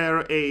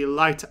prefer a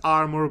light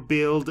armor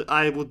build,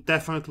 I would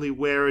definitely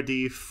wear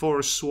the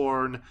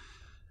Forsworn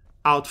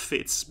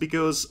outfits,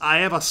 because I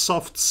have a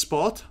soft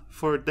spot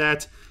for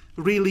that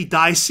really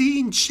dicey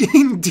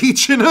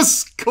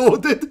indigenous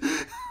coded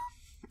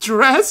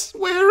dress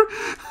wear.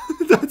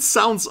 That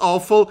sounds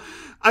awful.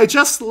 I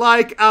just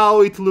like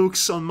how it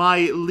looks on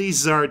my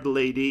lizard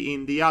lady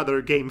in the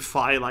other game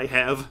file I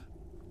have.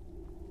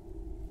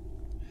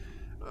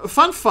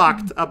 Fun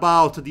fact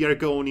about the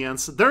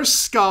Argonians, their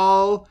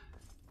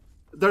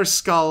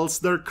skulls,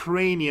 their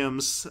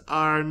craniums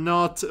are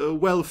not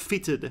well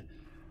fitted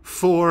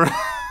for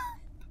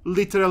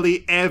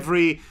literally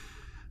every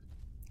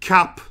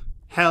cap,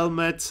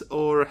 helmet,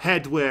 or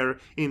headwear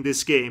in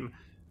this game.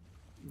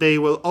 They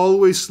will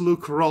always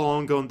look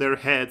wrong on their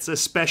heads,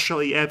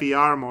 especially heavy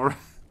armor.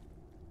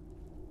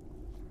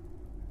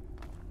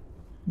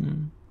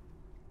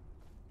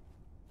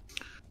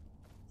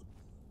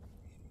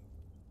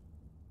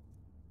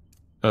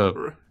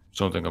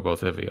 Something about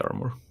heavy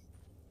armor.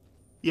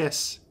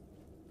 Yes.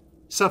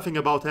 Something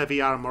about heavy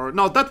armor.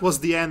 No, that was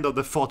the end of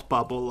the thought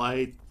bubble.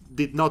 I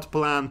did not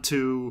plan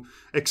to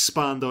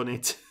expand on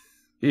it.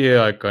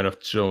 Yeah, I kind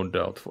of zoned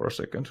out for a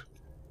second.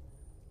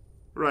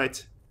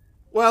 Right.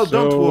 Well,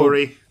 don't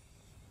worry.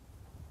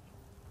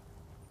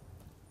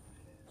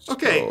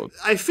 Okay,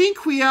 I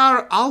think we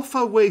are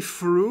alpha way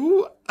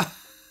through.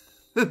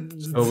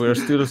 So we're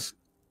still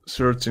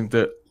searching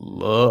the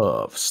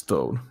love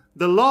stone.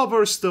 The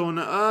Lover Stone,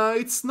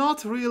 it's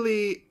not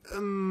really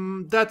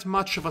that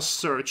much of a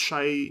search.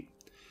 I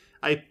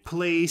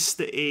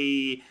placed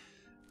a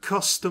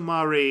custom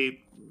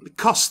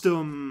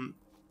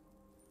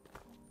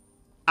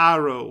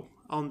arrow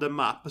on the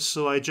map,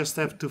 so I just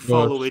have to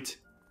follow it.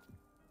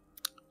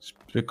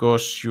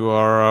 Because you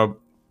are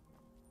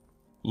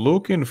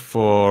looking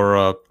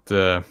for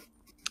the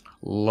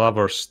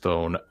Lover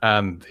Stone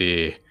and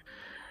the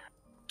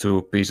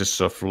 2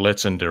 pieces of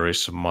legendary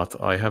smut.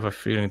 I have a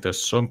feeling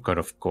there's some kind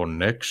of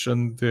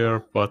connection there,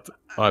 but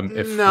I'm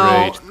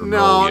afraid to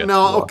know yet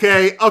what.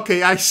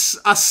 Okay.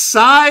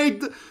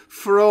 Aside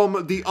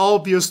from the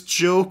obvious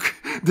joke,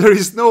 there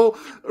is no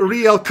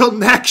real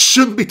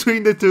connection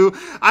between the two.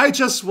 I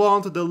just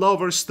want the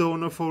Lover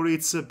Stone for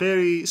its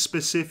very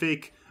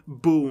specific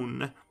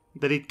boon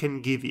that it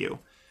can give you.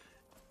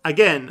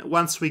 Again,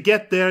 once we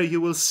get there, you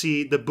will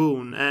see the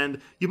boon,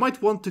 and you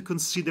might want to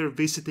consider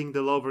visiting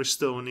the Lover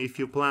Stone if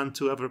you plan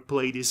to ever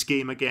play this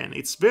game again.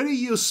 It's very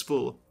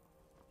useful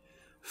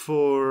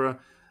for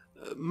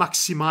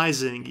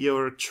maximizing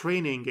your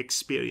training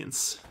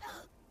experience,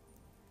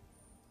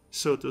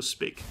 so to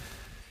speak.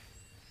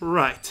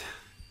 Right.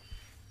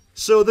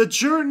 So the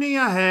journey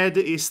ahead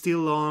is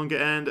still long,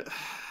 and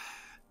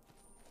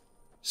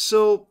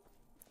so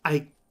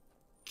I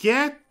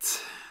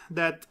get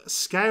that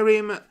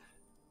Skyrim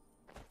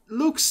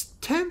looks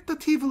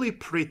tentatively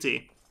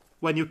pretty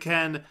when you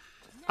can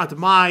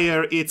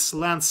admire its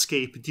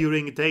landscape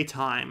during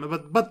daytime.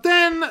 But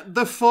then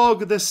the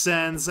fog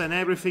descends and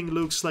everything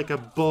looks like a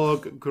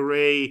bog,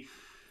 grey,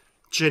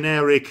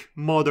 generic,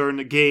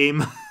 modern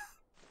game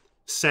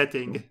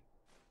setting.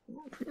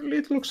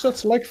 It looks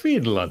just like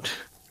Finland.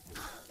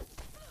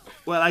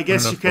 Well, I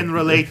guess you can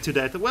relate to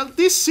that. Well,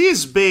 this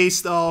is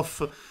based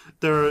off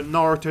the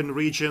northern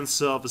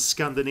regions of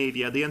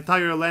Scandinavia. The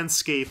entire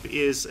landscape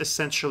is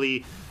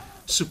essentially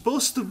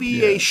supposed to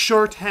be a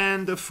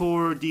shorthand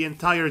for the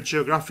entire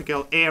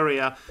geographical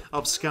area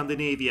of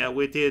Scandinavia,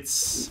 with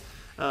its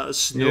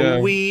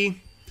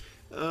snowy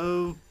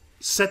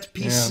set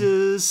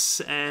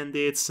pieces and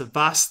its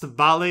vast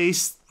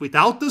valleys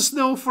without the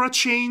snow for a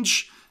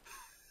change.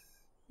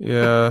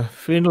 Yeah,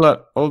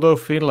 Finland. Although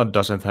Finland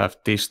doesn't have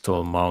these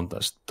tall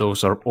mountains,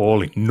 those are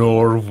all in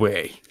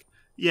Norway.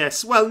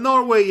 Yes, well,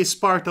 Norway is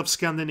part of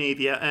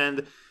Scandinavia,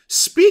 and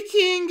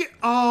speaking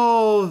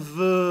of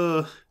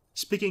the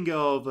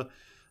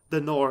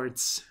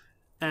Nords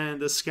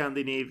and the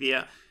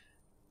Scandinavia,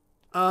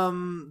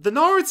 the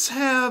Nords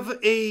have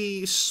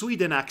a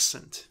Sweden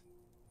accent,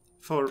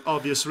 for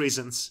obvious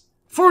reasons,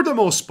 for the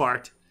most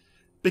part.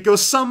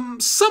 Because some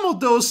of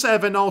those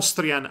have an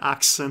Austrian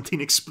accent,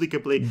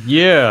 inexplicably.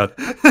 Yeah.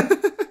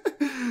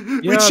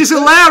 Which is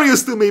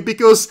hilarious to me,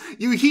 because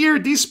you hear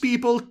these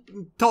people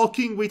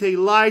talking with a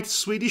light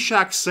Swedish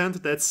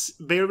accent that's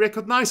very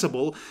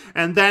recognizable,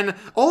 and then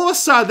all of a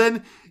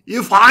sudden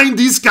you find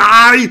this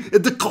guy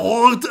at the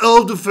court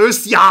of the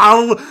first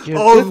Jarl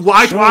of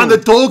White One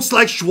that talks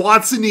like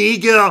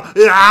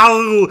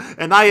Schwarzenegger,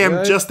 and I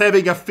am just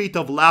having a fit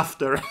of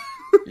laughter.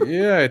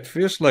 Yeah, it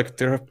feels like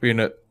there have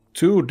been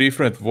two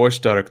different voice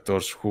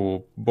directors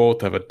who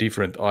both have a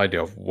different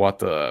idea of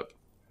what a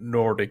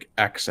Nordic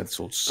accent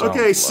should sound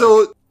like.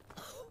 So...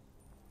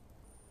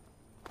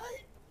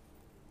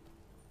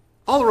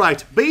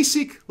 Alright,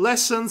 basic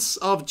lessons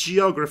of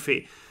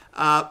geography.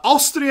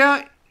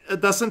 Austria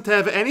doesn't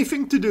have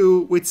anything to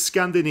do with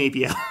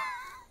Scandinavia.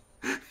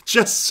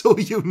 Just so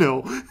you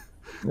know.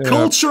 Yeah.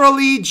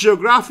 Culturally,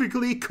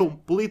 geographically,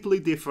 completely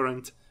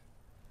different.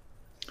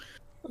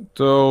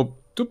 So,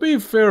 to be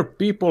fair,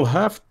 people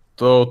have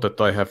thought that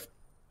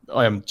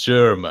I am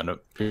German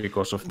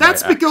because of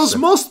That's my because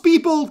accent. most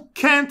people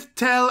can't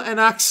tell an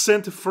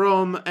accent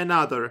from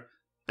another.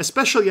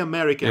 Especially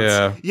Americans.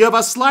 Yeah. You have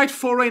a slight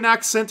foreign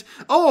accent.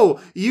 Oh,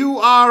 you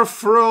are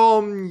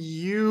from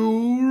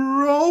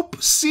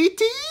Europe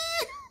City?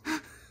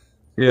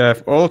 Yeah,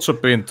 I've also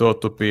been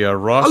taught to be a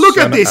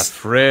Russian, a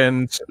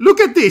French, Look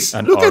at this.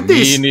 an Look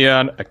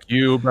Argonian, a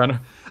Cuban.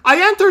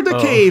 I enter the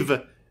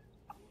cave.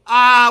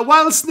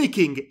 While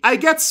sneaking, I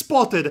get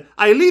spotted.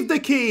 I leave the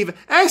cave.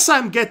 As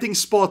I'm getting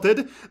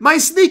spotted, my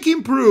sneak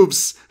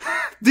improves.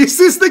 This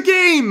is the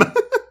game.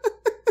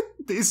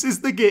 This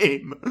is the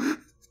game.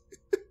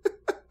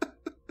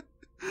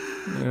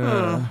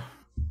 Yeah.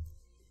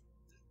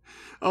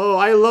 Oh,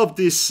 I love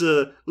these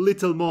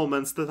little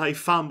moments that I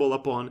fumble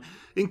upon,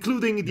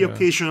 including the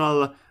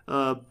occasional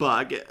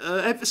bug.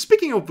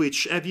 Speaking of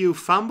which, have you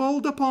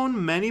fumbled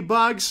upon many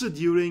bugs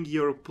during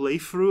your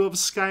playthrough of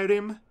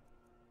Skyrim?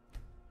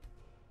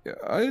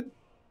 Yeah,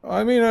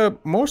 I mean,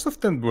 most of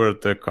them were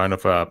the kind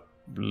of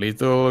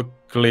little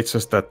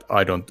glitches that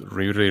I don't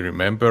really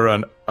remember,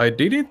 and I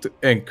didn't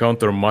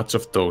encounter much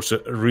of those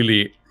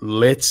really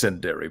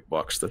legendary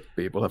bugs that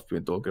people have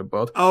been talking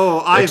about.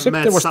 Oh, I've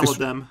met some of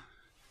them.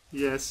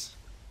 Yes.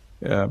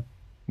 Yeah.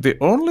 The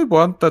only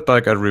one that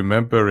I can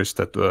remember is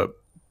that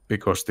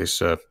because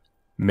this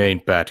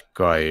main bad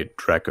guy,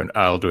 Dragon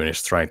Alduin,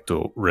 is trying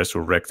to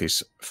resurrect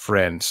his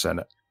friends,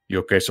 and you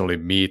occasionally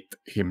meet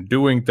him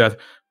doing that.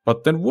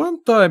 But then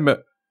one time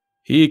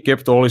he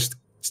kept all his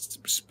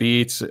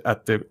speech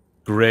at the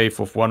grave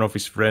of one of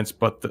his friends,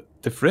 but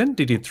the friend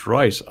didn't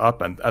rise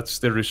up, and as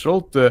the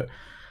result,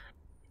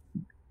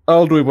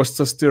 Alduin was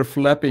just there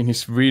flapping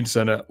his wings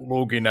and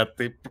looking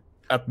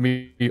at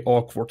me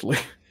awkwardly.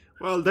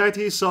 Well, that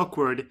is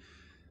awkward.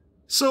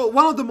 So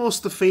one of the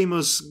most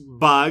famous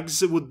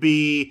bugs would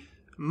be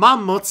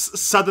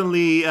mammoths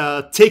suddenly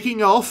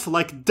taking off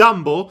like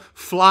Dumbo,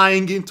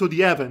 flying into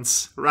the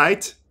heavens,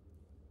 right?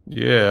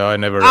 Yeah, I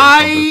never.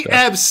 I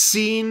have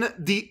seen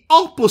the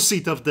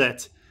opposite of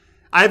that.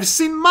 I've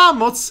seen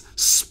mammoths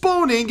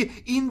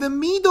spawning in the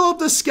middle of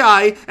the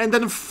sky and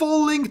then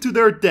falling to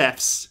their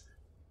deaths.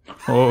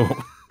 Oh.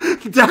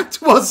 That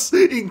was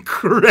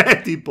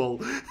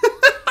incredible.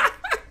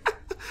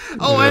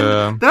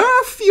 And there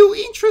are a few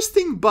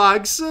interesting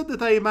bugs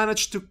that I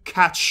managed to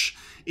catch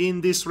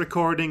in this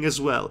recording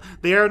as well.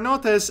 They are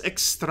not as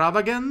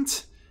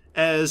extravagant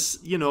as,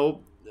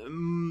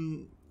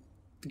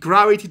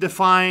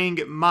 gravity-defying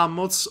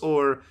mammoths,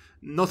 or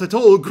not at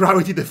all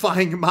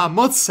gravity-defying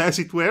mammoths, as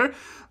it were,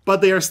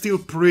 but they are still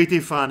pretty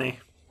funny.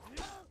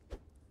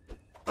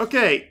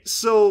 Okay,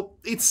 so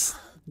it's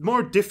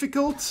more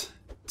difficult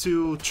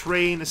to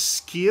train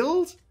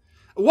skilled.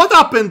 What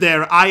happened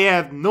there? I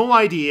have no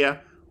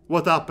idea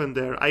what happened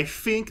there. I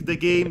think the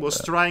game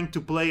was trying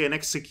to play an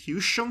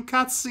execution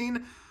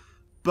cutscene,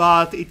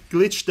 but it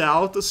glitched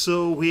out,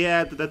 so we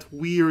had that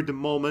weird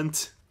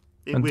moment.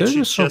 in And which there it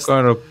is some just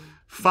kind of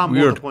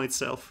fumbled upon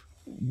itself.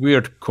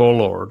 weird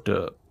colored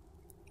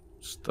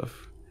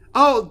stuff.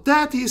 Oh,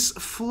 that is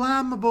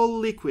flammable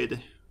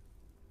liquid.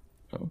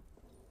 Oh.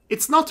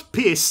 It's not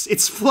piss,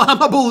 it's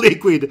flammable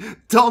liquid.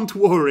 Don't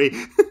worry.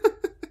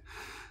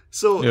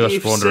 So I was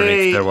if wondering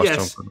say, if there was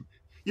yes, some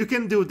you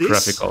can do this.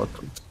 graphical.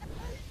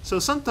 So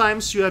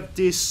sometimes you have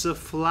this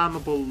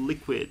flammable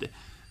liquid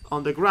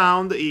on the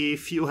ground.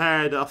 If you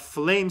had a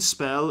flame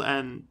spell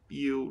and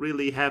you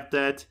really have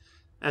that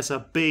as a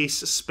base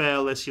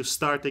spell as you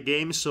start the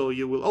game, so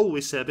you will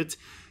always have it,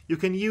 you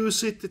can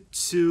use it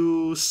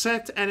to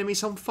set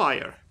enemies on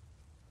fire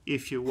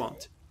if you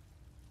want.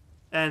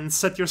 And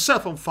set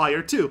yourself on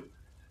fire too,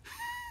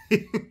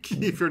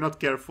 if you're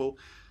not careful.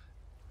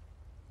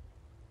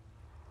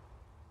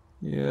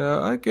 Yeah,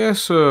 I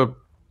guess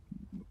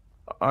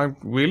I'm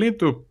willing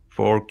to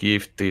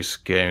forgive these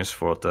games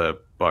for the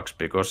bugs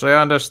because I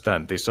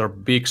understand these are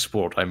big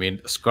sport. I mean,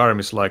 Skyrim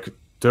is like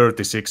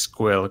 36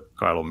 square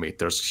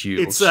kilometers huge.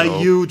 It's a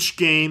huge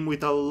game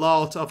with a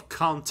lot of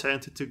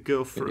content to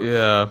go through.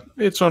 Yeah,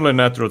 it's only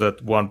natural that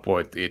at one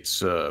point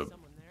it's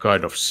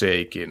kind of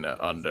shaking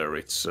under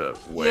its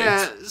weight.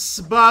 Yes,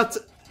 but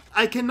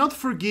I cannot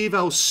forgive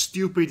how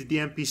stupid the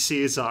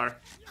NPCs are.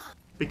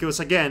 Because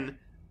again,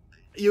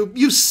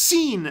 you've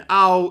seen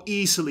how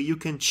easily you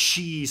can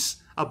cheese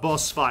a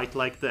boss fight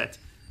like that.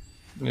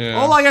 Yeah.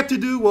 All I had to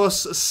do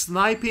was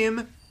snipe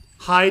him,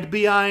 hide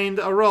behind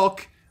a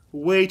rock,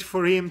 wait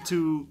for him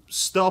to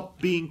stop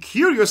being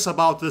curious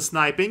about the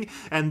sniping,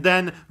 and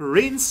then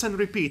rinse and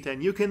repeat.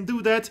 And you can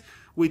do that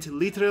with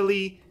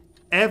literally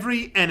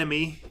every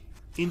enemy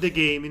in the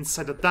game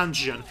inside a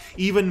dungeon.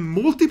 Even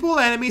multiple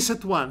enemies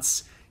at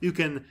once. You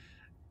can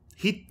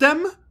hit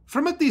them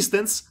from a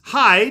distance,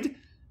 hide,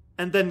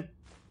 and then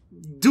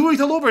do it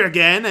all over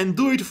again, and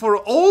do it for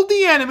all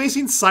the enemies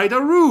inside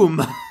a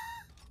room.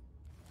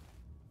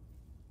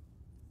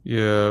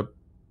 Yeah.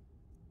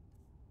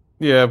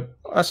 Yeah,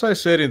 as I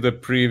said in the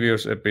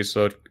previous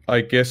episode,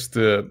 I guess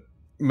the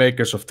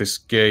makers of this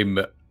game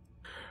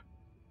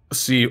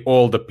see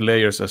all the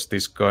players as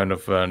this kind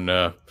of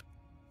an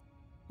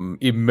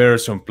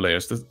immersion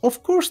players. That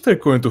of course they're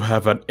going to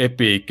have an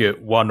epic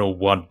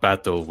one-on-one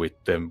battle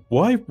with them.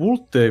 Why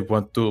would they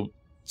want to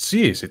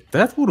cheese it?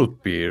 That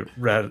wouldn't be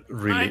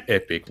really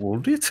epic,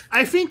 would it?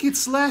 I think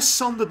it's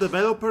less on the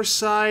developer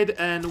side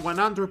and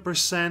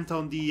 100%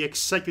 on the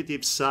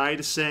executive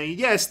side, saying,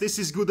 yes, this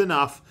is good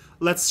enough,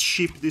 let's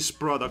ship this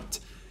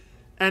product.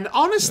 And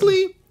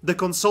honestly, the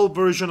console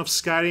version of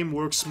Skyrim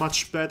works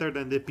much better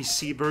than the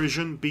PC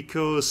version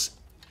because,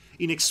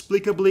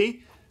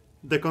 inexplicably,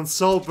 the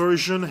console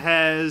version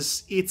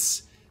has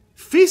its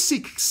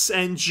physics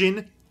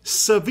engine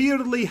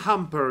severely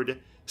hampered,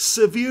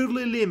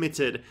 severely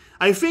limited.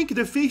 I think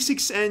the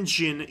physics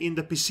engine in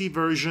the PC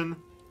version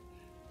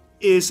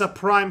is a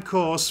prime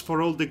cause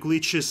for all the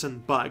glitches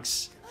and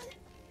bugs.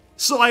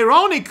 So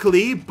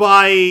ironically,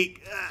 by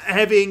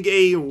having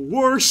a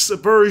worse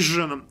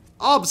version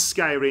of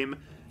Skyrim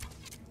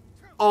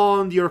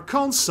on your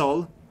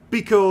console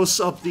because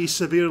of the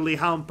severely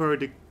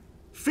hampered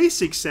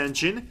physics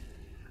engine,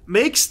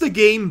 makes the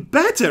game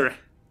better.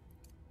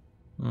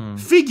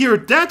 Figure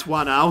that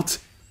one out.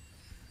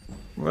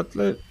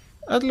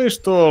 At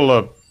least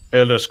all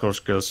Elder Scrolls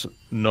girls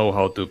know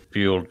how to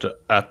build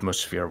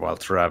atmosphere while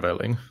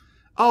traveling.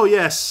 Oh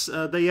yes,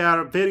 they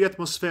are very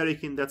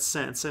atmospheric in that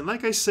sense. And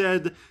like I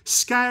said,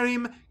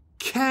 Skyrim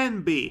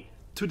can be,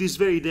 to this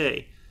very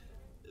day,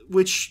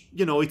 which,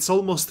 you know, it's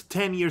almost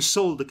 10 years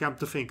old, come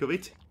to think of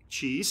it,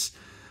 jeez,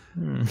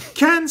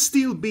 can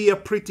still be a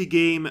pretty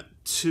game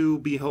to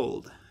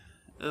behold.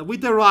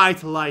 With the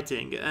right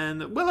lighting.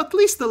 And, well, at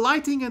least the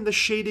lighting and the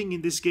shading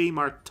in this game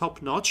are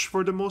top-notch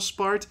for the most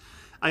part.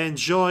 I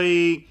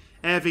enjoy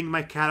having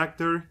my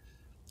character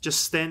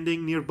just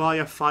standing nearby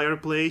a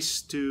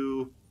fireplace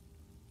to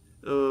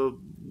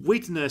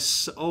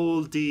witness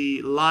all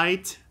the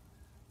light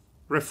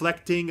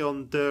reflecting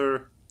on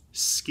their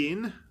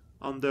skin,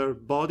 on their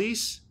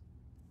bodies.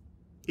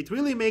 It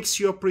really makes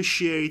you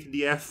appreciate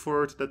the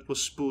effort that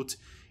was put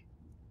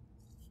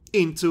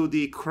into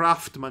the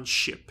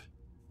craftsmanship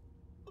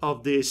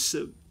of this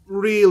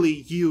really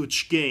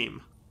huge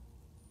game.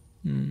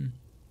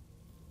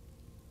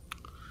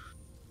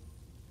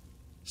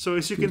 So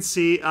as you can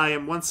see, I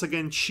am once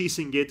again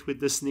cheesing it with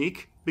the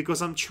sneak,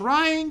 because I'm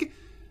trying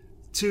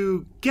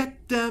to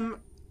get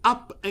them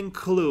up and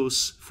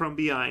close from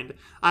behind.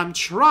 I'm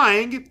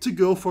trying to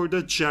go for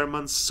the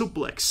German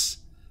suplex,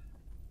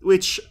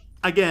 which,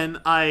 again,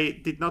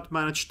 I did not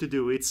manage to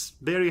do. It's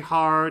very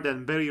hard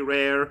and very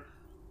rare.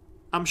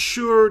 I'm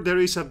sure there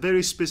is a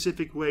very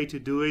specific way to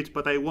do it,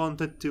 but I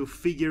wanted to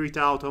figure it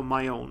out on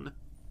my own.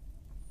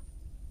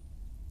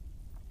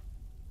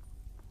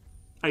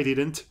 I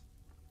didn't.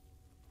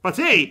 But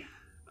hey,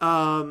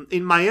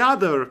 in my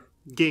other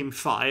game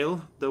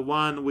file, the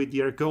one with the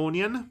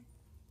Argonian,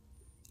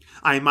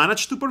 I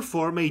managed to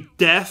perform a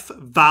Death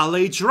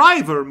Valet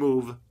Driver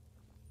move.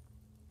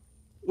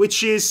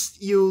 Which is,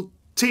 you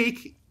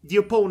take the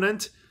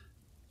opponent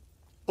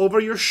over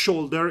your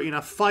shoulder in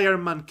a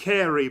fireman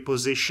carry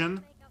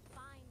position,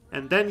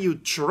 and then you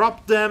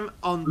drop them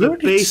on the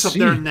base of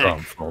their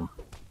neck.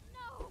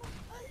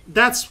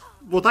 That's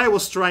what I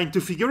was trying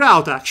to figure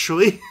out,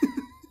 actually.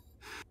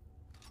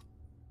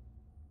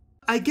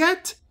 I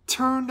get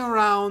turned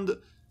around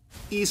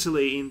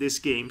easily in these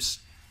games,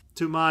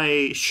 to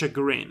my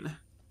chagrin.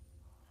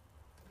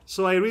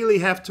 So I really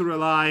have to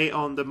rely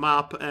on the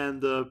map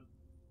and the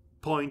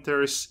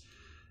pointers,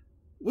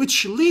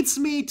 which leads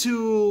me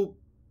to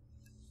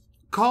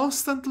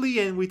constantly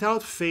and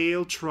without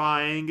fail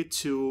trying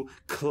to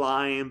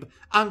climb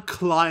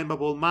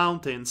unclimbable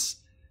mountains,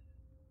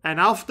 and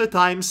half the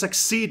time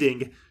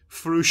succeeding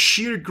through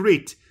sheer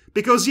grit,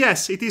 because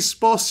yes, it is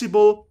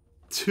possible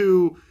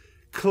to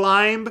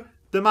climb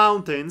the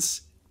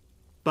mountains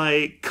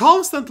by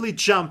constantly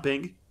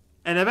jumping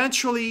and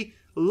eventually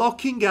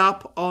locking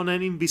up on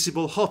an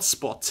invisible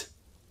hotspot.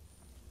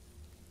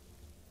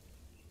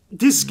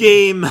 This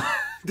game,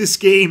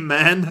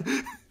 man,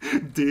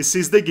 this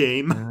is the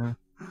game.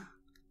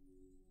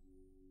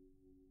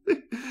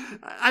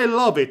 I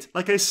love it.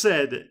 Like I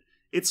said,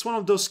 it's one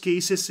of those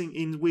cases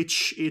in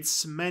which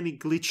its many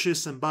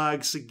glitches and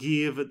bugs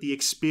give the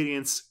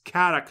experience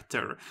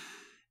character,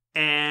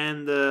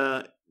 and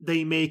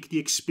they make the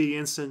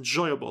experience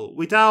enjoyable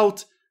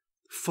without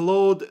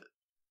flawed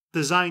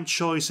design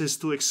choices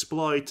to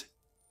exploit,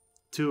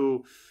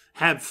 to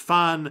have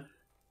fun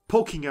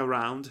poking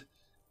around.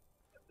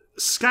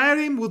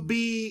 Skyrim would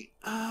be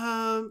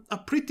a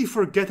pretty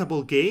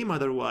forgettable game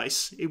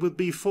otherwise. It would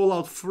be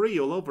Fallout 3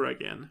 all over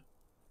again.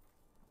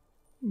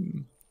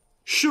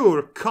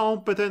 Sure,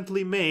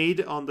 competently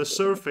made on the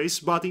surface,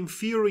 but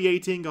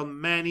infuriating on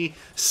many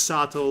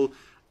subtle,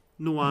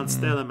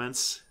 nuanced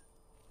elements.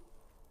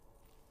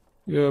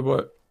 Yeah,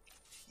 but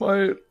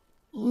my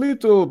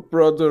little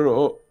brother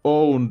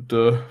owned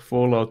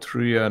Fallout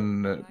 3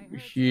 and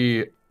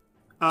he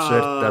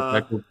said that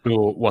I could do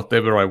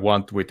whatever I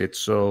want with it,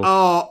 so...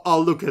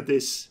 Oh, look at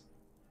this.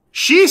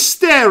 She's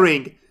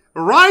staring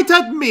right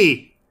at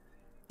me,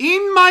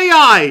 in my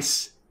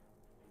eyes.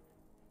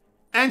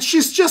 And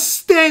she's just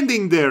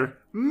standing there,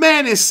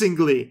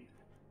 menacingly.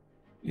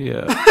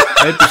 Yeah,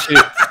 maybe she...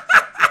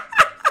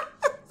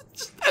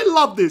 I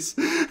love this.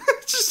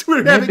 Just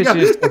we're having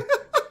a...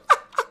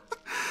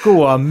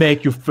 Go on,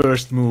 make your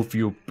first move,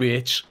 you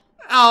bitch.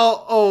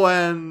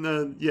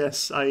 And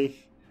yes,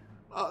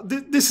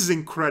 this is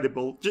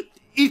incredible.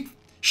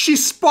 She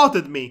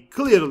spotted me,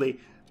 clearly,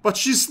 but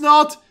she's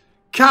not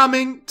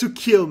coming to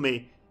kill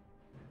me.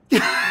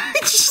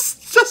 She's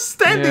just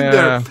standing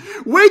there,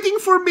 waiting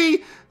for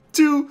me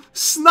to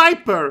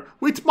snipe her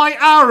with my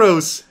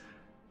arrows.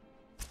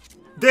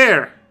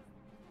 There.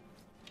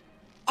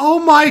 Oh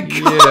my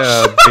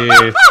gosh.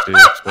 Yeah,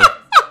 bitch.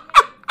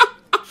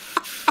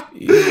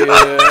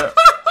 Yeah.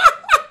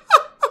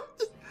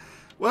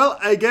 Well,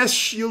 I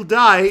guess you'll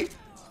die.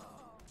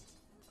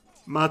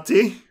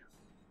 Matti?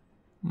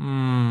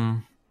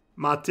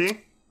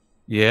 Matti?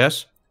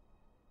 Yes?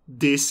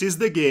 This is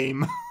the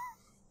game.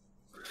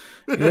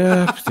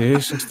 Yep,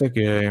 this is the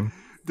game.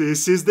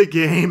 This is the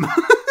game.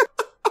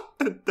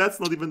 That's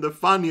not even the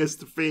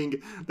funniest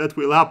thing that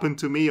will happen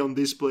to me on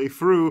this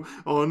playthrough.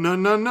 Oh,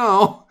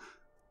 no.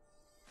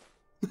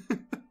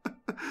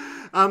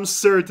 I'm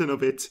certain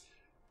of it,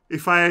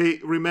 if I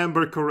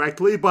remember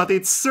correctly, but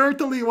it's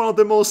certainly one of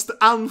the most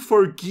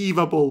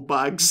unforgivable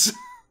bugs.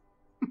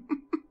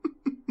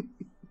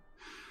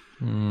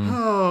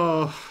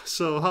 Oh,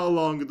 so how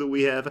long do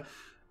we have?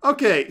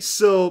 Okay,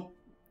 so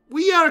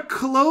we are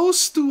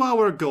close to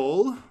our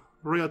goal,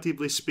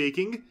 relatively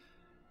speaking.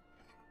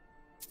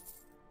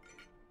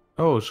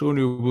 Oh, soon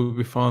you will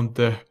be found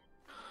the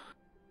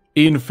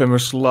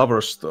infamous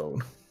Lover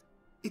Stone.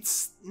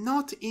 It's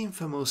not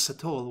infamous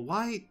at all.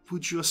 Why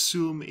would you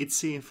assume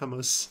it's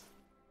infamous?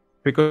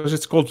 Because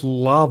it's called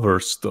Lover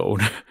Stone.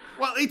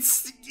 Well,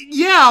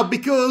 yeah,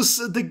 because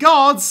the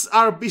gods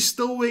are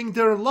bestowing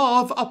their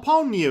love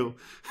upon you.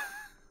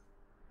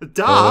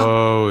 Duh.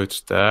 Oh,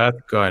 it's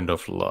that kind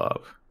of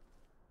love.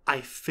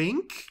 I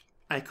think.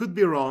 I could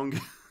be wrong.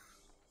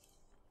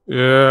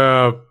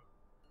 Yeah.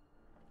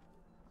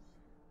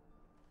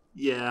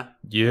 Yeah.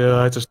 Yeah,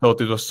 I just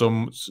thought it was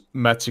some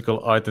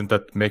magical item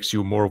that makes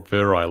you more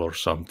virile or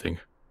something.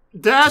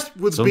 That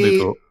would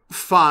be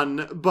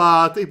fun,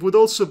 but it would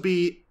also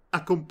be a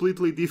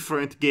completely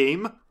different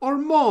game or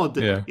mod,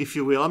 if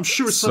you will. I'm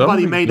sure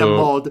somebody made a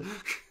mod.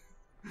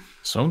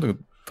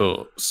 Something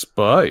to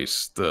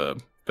spice the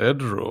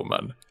bedroom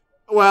and...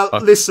 Well,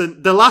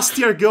 listen, the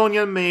Lusty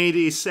Argonian Maid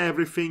is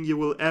everything you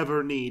will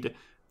ever need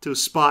to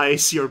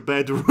spice your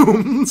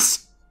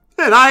bedrooms.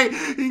 And I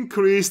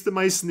increased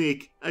my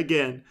sneak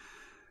again.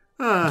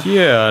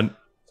 Yeah, and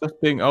just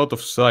being out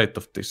of sight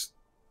of this.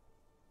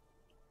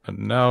 And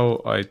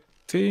now I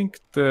think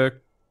the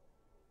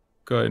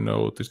guy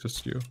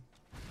notices you.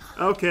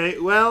 Okay,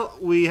 well,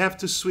 we have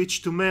to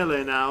switch to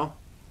melee now.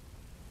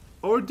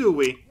 Or do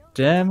we?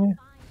 Damn it.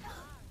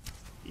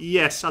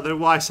 Yes,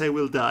 otherwise I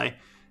will die.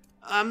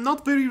 I'm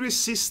not very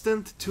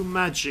resistant to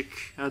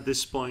magic at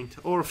this point,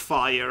 or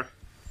fire.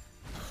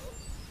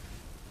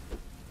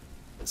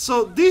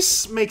 So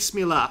this makes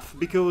me laugh,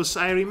 because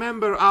I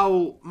remember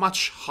how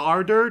much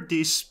harder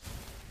this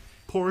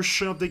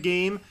portion of the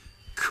game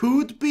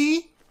could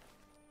be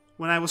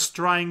when I was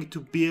trying to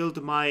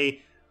build my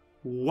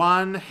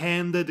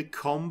one-handed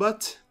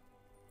combat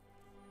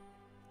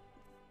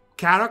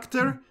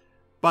character,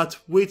 but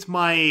with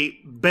my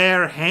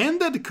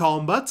bare-handed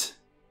combat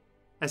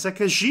as a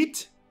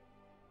Khajiit,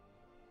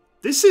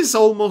 this is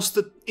almost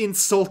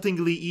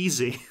insultingly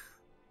easy.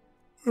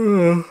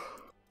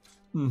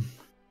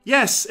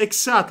 Yes,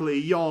 exactly,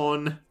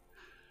 yawn.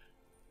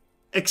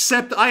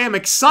 Except I am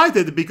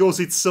excited because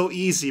it's so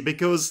easy,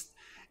 because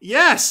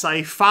yes,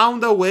 I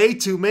found a way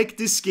to make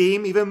this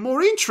game even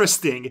more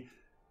interesting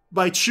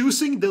by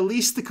choosing the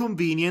least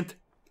convenient,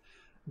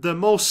 the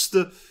most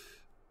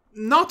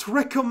not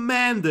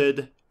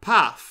recommended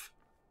path.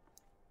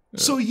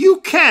 So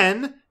you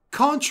can,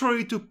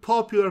 contrary to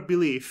popular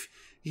belief,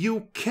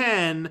 you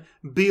can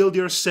build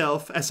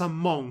yourself as a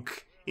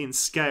monk in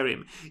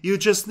Skyrim. You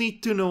just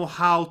need to know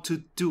how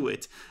to do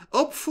it.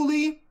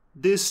 Hopefully,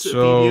 these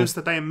videos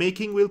that I am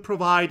making will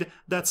provide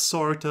that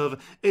sort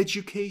of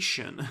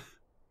education.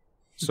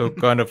 So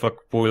kind of like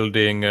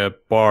building a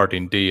bard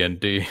in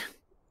D&D.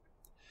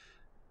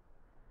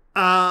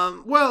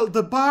 Well,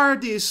 the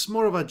bard is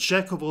more of a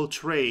jack of all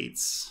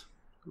trades,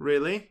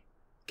 really.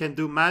 Can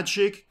do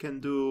magic, can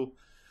do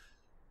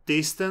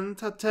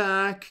distant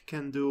attack,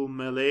 can do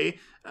melee.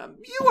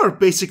 You are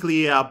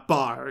basically a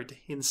bard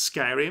in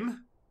Skyrim,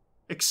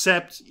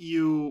 except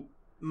you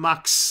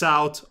max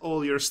out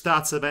all your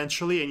stats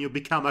eventually and you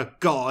become a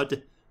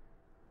god.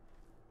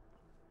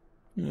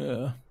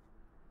 Yeah.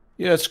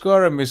 Yeah,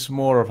 Skyrim is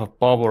more of a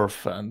power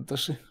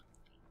fantasy.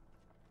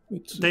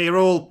 They're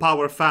all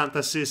power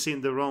fantasies in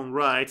their own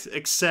right,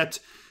 except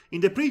in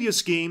the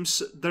previous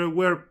games there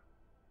were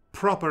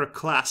proper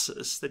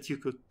classes that you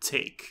could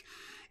take.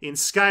 In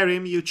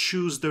Skyrim, you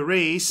choose the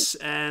race,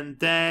 and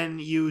then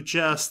you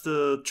just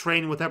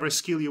train whatever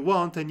skill you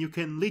want, and you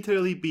can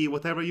literally be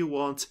whatever you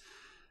want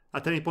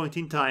at any point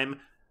in time,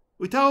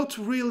 without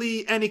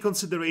really any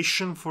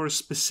consideration for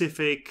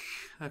specific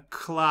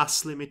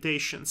class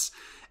limitations.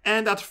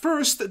 And at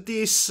first,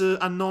 this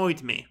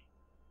annoyed me,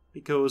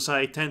 because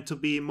I tend to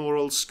be more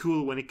old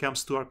school when it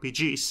comes to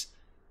RPGs.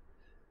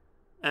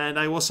 And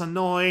I was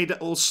annoyed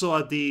also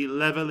at the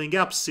leveling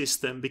up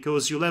system,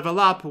 because you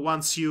level up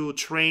once you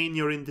train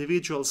your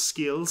individual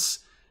skills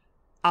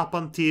up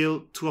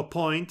until to a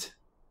point,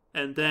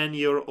 and then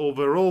your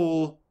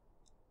overall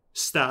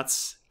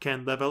stats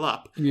can level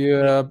up.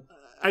 Yeah.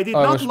 I did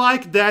not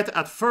like that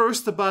at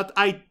first, but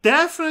I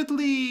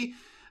definitely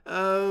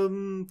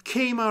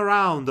came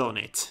around on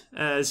it,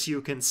 as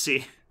you can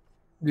see.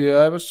 Yeah,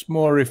 I was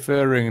more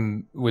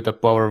referring with the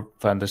power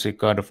fantasy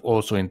kind of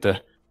also in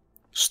the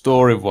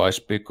story-wise,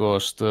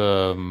 because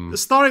the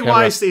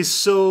story-wise is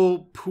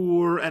so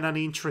poor and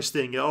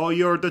uninteresting. Oh,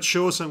 you're the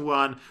chosen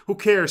one. Who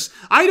cares?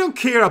 I don't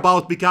care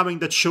about becoming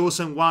the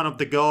chosen one of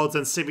the gods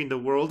and saving the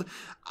world.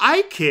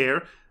 I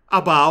care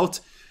about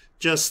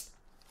just...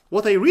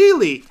 What I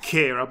really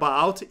care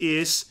about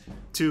is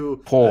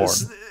to... Porn.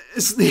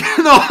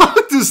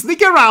 To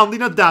sneak around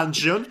in a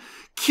dungeon,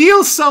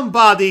 kill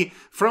somebody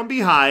from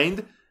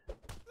behind,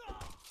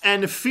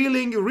 and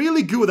feeling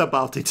really good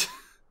about it.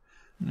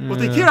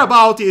 What I care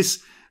about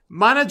is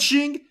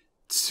managing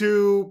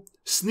to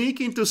sneak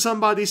into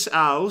somebody's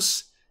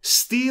house,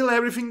 steal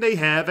everything they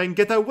have, and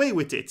get away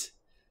with it.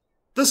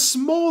 The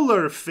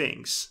smaller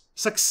things,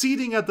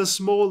 succeeding at the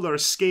smaller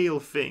scale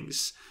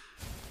things,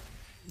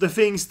 the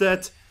things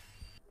that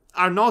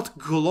are not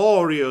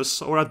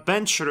glorious or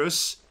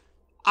adventurous,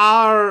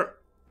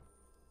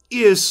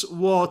 is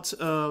what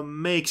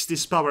makes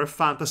this power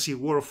fantasy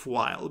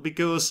worthwhile,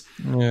 because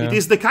it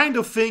is the kind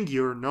of thing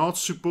you're not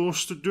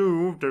supposed to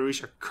do. There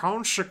is a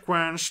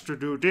consequence to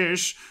do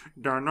this.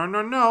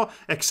 No,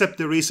 except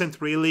there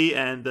isn't really,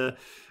 and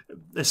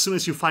as soon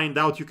as you find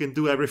out you can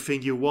do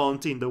everything you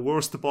want in the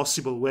worst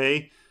possible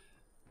way,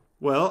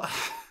 well,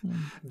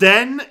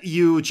 then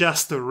you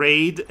just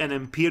raid an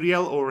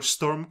Imperial or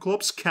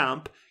Stormclops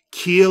camp,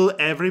 kill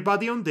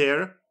everybody on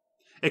there,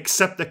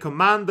 except the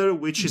commander,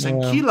 which is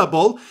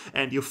unkillable,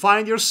 and you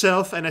find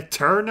yourself an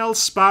eternal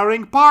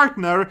sparring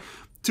partner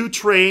to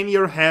train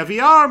your heavy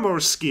armor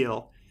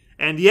skill.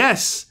 And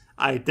yes,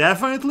 I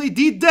definitely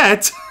did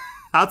that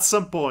at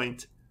some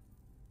point.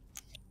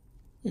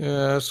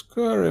 Yeah,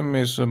 Skyrim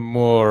is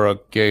more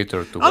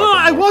catered to. Oh no,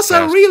 I was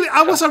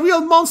a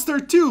real monster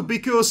too,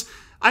 because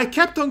I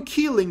kept on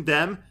killing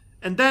them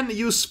and then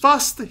use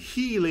fast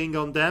healing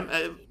on them.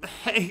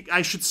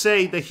 I should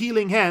say the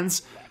healing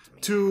hands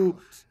to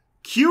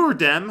cure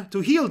them,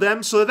 to heal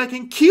them, so that I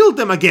can kill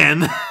them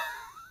again.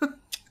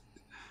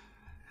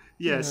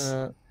 Yes.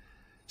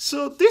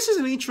 So this is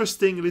an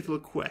interesting little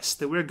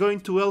quest. We're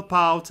going to help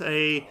out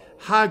a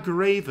hag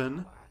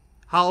raven,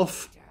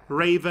 half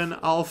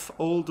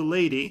old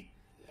lady,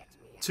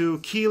 to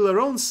kill her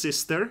own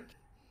sister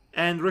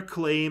and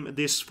reclaim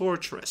this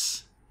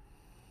fortress.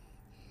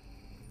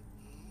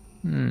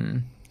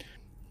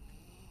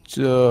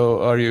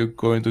 So, are you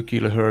going to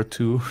kill her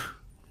too?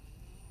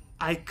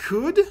 I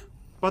could,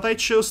 but I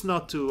chose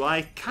not to.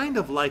 I kind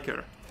of like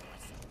her.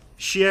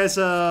 She has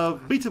a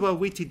bit of a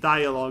witty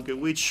dialogue,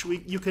 which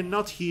you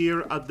cannot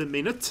hear at the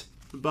minute,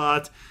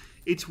 but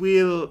it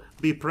will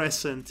be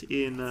present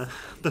in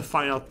the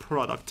final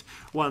product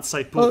once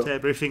I put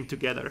everything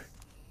together.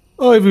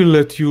 I will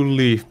let you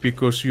leave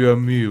because you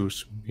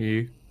amuse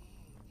me.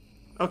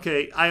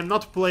 Okay, I am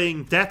not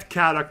playing that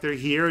character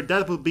here.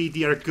 That will be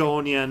the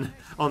Argonian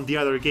on the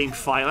other game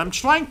file. I'm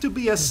trying to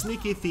be a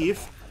sneaky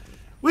thief,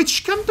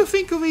 which, come to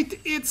think of it,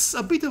 it's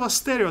a bit of a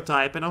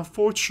stereotype, an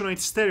unfortunate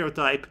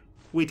stereotype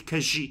with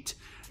Khajiit.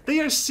 They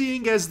are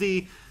seen as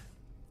the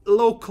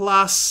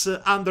low-class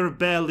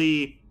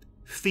underbelly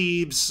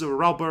thieves,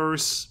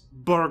 robbers,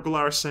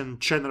 burglars, and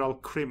general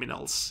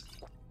criminals.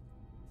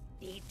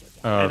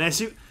 And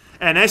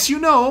as you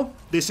know,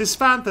 this is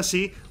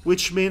fantasy,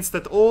 which means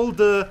that all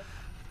the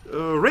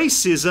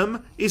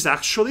racism is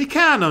actually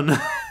canon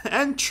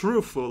and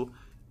truthful,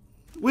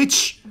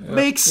 which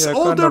makes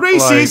all the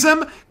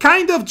racism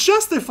kind of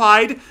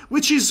justified,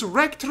 which is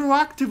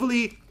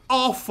retroactively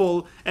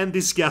awful and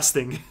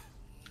disgusting.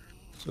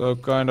 So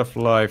kind of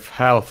like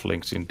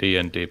halflings in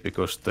D&D,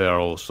 because they are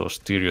also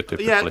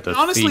stereotypically the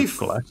honestly, thief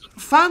class.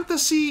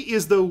 Fantasy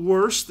is the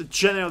worst,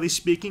 generally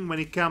speaking, when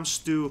it comes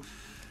to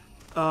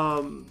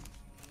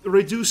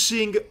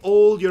reducing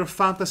all your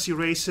fantasy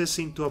races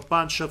into a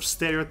bunch of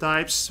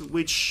stereotypes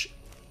which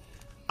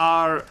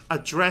are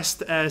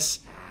addressed as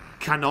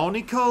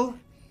canonical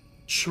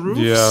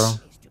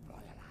truths.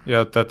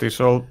 Yeah, that is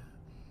all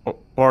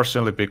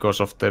partially because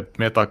of the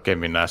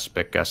metagaming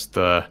aspect, as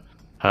the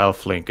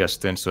halfling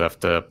tends to have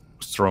the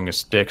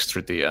strongest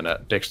dexterity, and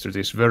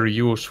dexterity is very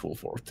useful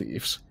for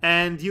thieves.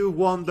 And you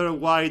wonder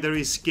why there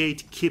is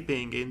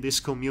gatekeeping in these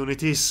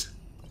communities.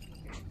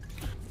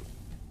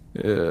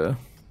 Yeah.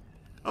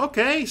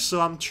 Okay,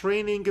 so I'm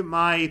training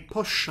my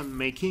potion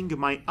making,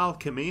 my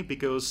alchemy,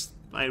 because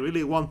I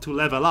really want to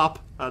level up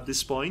at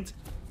this point.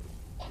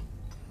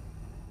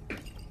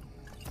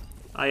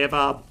 I have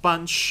a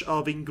bunch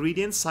of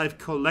ingredients I've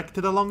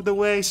collected along the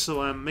way,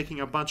 so I'm making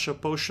a bunch of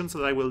potions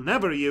that I will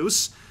never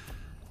use,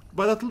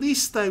 but at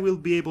least I will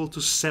be able to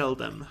sell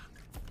them.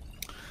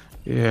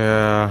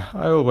 Yeah,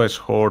 I always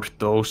hoard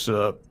those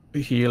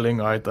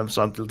healing items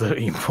until the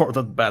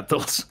important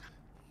battles.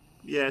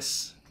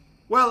 Yes.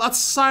 Well,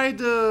 aside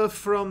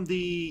from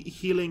the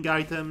healing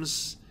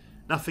items,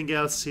 nothing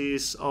else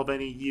is of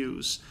any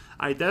use.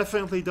 I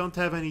definitely don't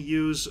have any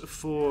use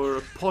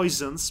for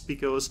poisons,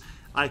 because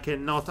I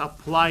cannot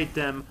apply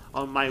them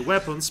on my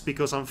weapons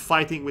because I'm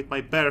fighting with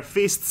my bare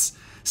fists.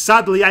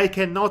 Sadly, I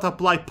cannot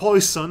apply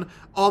poison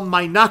on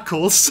my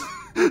knuckles.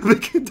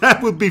 That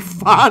would be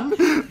fun,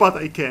 but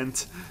I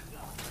can't.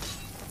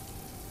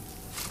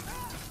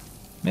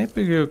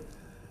 Maybe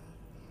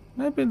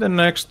the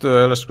next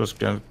Elder Scrolls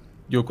game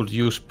you could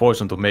use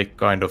poison to make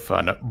kind of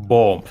a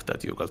bomb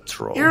that you could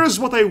throw. Here's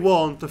what I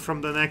want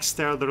from the next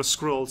Elder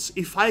Scrolls,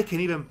 if I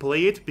can even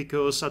play it,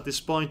 because at this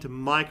point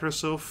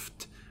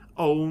Microsoft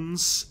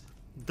owns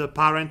the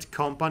parent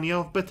company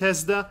of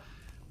Bethesda,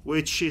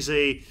 which is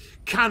a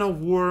can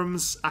of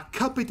worms, a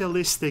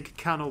capitalistic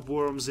can of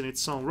worms in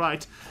its own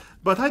right.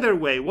 But either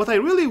way, what I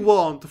really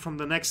want from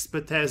the next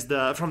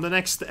Bethesda, from the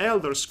next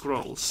Elder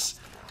Scrolls,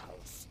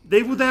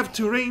 they would have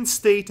to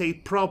reinstate a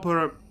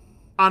proper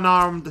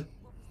unarmed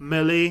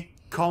melee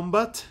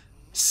combat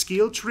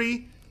skill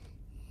tree,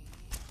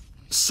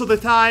 so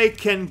that I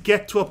can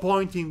get to a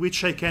point in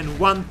which I can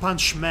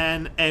one-punch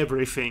man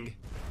everything.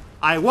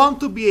 I want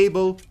to be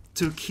able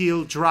to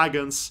kill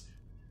dragons,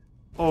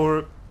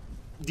 or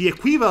the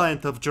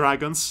equivalent of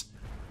dragons,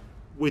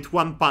 with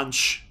one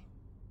punch.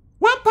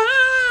 One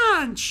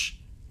punch!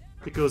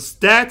 Because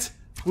that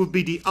would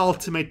be the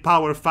ultimate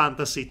power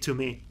fantasy to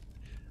me.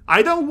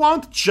 I don't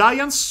want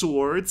giant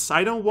swords,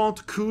 I don't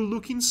want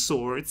cool-looking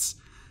swords,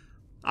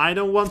 I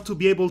don't want to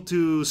be able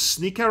to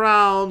sneak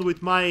around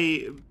with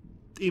my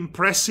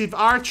impressive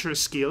archer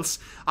skills.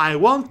 I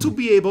want to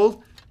be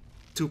able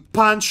to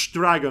punch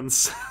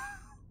dragons.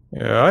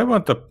 Yeah, I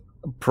want a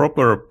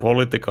proper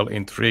political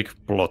intrigue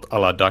plot a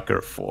la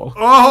Daggerfall.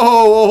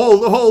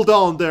 Oh, hold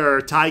on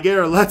there,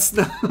 Tiger. Let's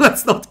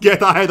not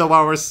get ahead of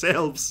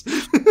ourselves.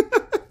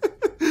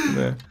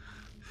 Yeah.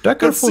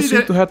 Daggerfall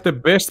seems to have the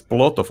best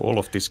plot of all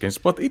of these games,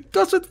 but it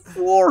doesn't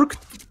work.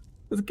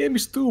 The game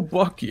is too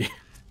buggy.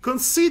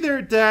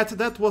 Consider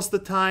that was the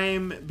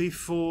time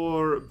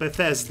before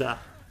Bethesda,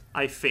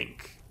 I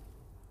think.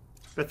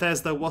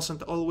 Bethesda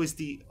wasn't always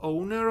the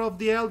owner of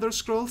the Elder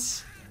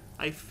Scrolls,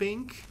 I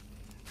think.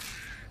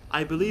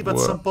 I believe at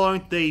some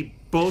point they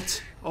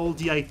bought all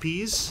the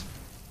IPs.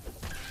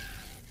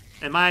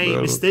 Am I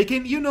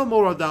mistaken? You know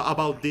more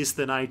about this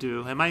than I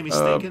do. Am I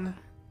mistaken?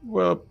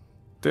 Well,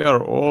 they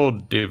are all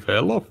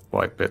developed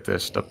by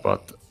Bethesda,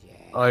 but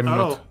I'm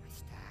not...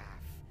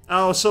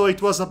 Oh, so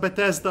it was a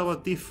Bethesda of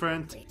a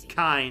different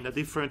kind, a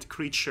different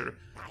creature,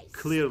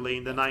 clearly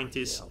in the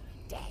 90s.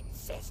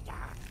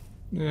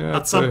 Yeah,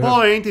 at some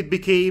point it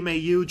became a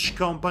huge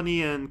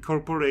company and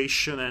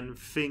corporation, and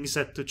things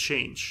had to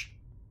change.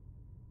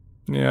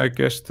 Yeah, I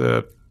guess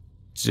the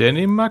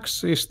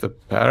Zenimax is the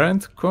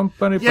parent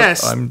company,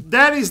 Yes, but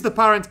that is the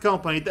parent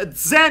company. That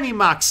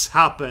Zenimax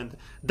happened.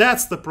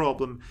 That's the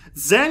problem.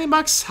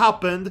 Zenimax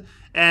happened,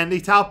 and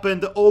it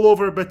happened all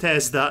over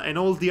Bethesda and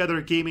all the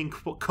other gaming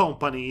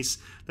companies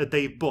that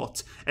they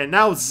bought. And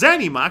now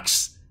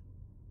Zenimax,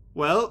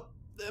 well,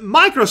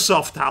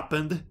 Microsoft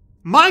happened.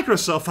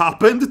 Microsoft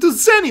happened to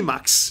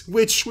Zenimax,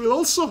 which will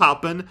also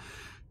happen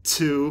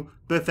to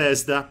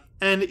Bethesda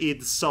and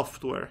id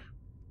Software.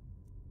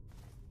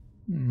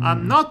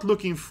 I'm not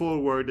looking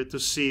forward to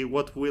see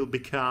what will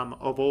become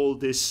of all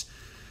this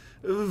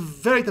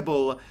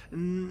veritable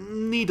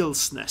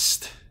needle's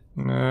nest.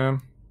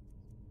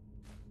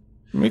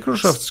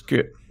 Microsoft's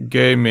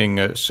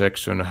gaming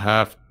section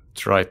have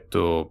tried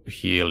to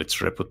heal its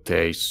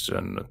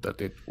reputation that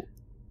it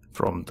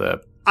from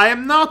the. I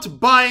am not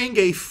buying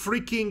a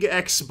freaking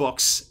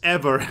Xbox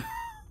ever.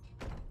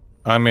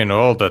 I mean,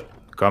 all that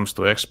comes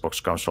to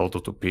Xbox comes also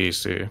to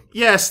PC.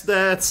 Yes,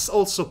 that's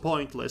also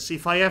pointless.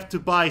 If I have to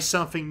buy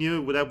something new,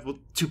 it would have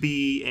to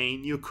be a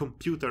new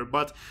computer.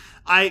 But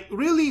I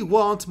really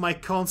want my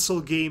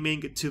console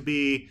gaming to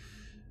be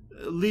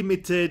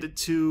limited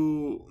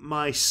to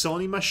my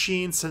Sony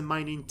machines and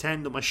my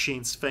Nintendo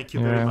machines. Thank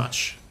you very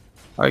much.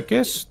 I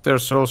guess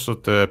there's also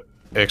the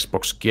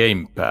Xbox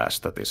Game Pass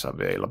that is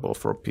available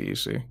for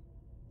PC.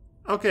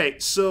 Okay,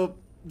 so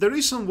the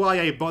reason why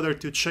I bothered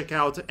to check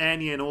out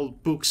any and all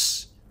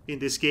books in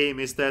this game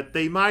is that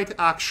they might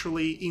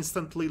actually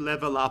instantly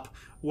level up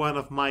one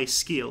of my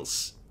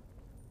skills.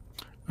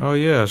 Oh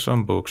yeah,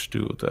 some books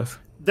do that.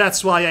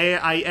 That's why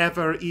I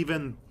ever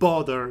even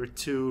bother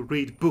to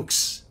read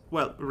books.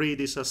 Well,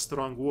 read is a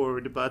strong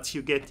word, but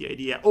you get the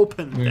idea.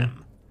 Open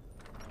them.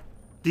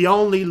 The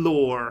only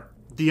lore,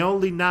 the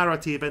only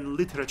narrative and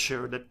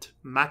literature that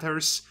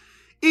matters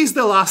is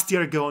the Lusty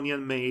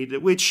Argonian Maid,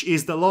 which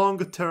is the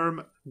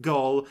long-term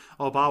goal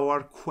of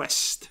our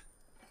quest.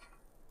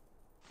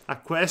 A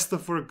quest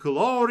for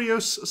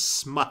glorious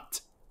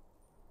smut.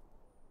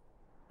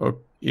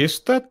 Is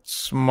that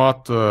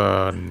smut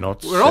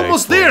not We're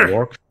almost there!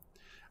 Work?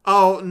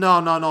 Oh,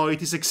 no,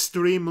 it is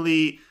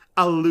extremely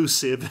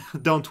elusive.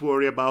 Don't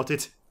worry about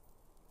it.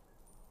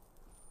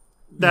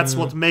 That's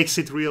what makes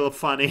it real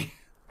funny.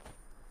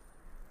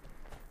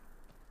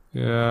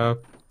 Yeah,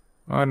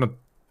 I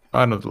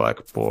don't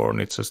like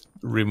porn. It just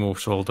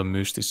removes all the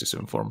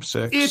mysticism from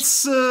sex.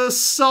 It's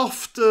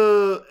soft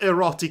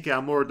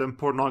erotica more than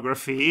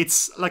pornography.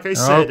 It's, like I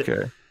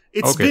said,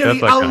 it's very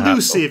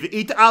elusive.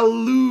 It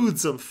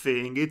alludes on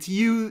things.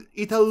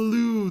 It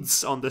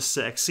alludes on the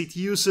sex. It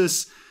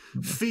uses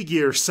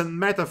figures and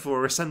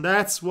metaphors, and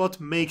that's what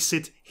makes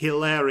it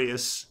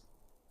hilarious.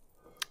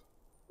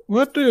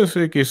 What do you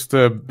think is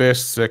the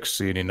best sex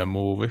scene in a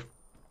movie?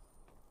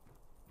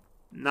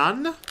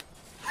 None?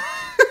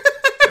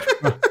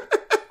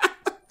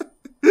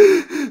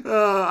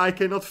 I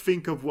cannot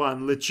think of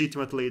one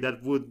legitimately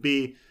that would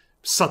be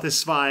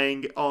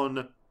satisfying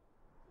on,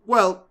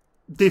 well,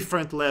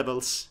 different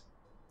levels.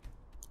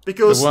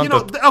 Because,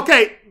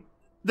 okay,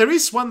 there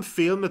is one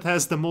film that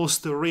has the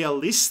most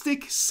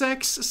realistic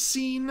sex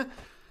scene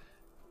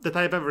that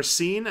I've ever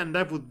seen, and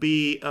that would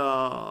be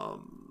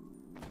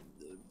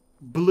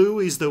Blue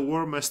is the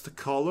Warmest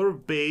Color,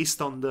 based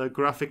on the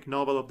graphic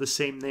novel of the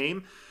same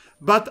name.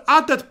 But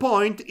at that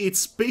point,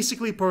 it's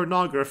basically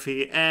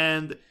pornography,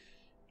 and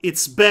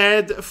it's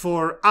bad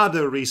for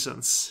other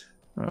reasons.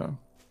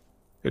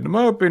 In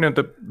my opinion,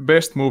 the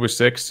best movie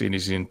sex scene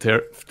is in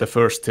the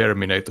first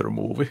Terminator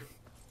movie.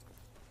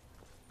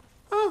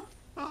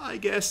 I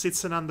guess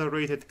it's an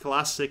underrated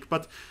classic,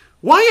 but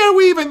why are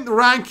we even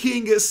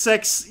ranking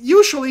sex?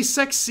 Usually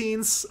sex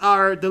scenes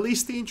are the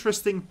least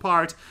interesting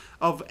part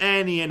of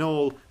any and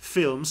all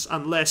films,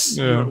 unless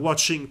you're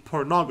watching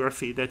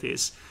pornography, that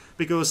is.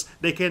 Because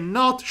they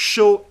cannot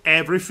show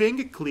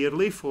everything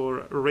clearly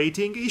for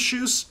rating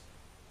issues.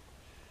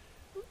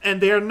 And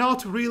they are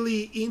not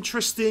really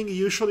interesting,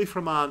 usually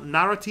from a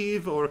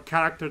narrative or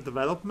character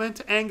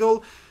development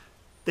angle.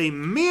 They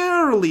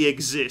merely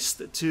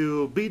exist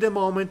to be the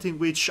moment in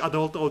which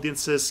adult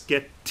audiences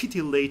get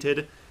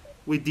titillated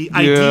with the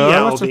idea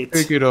of it. I was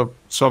thinking of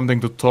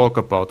something to talk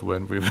about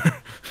when we were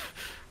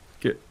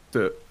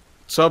the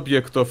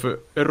subject of an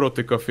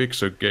erotica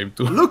fiction game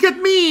too. Look at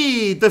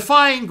me!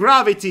 Defying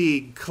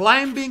gravity,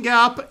 climbing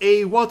up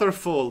a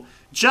waterfall,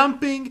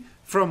 jumping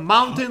from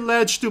mountain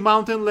ledge to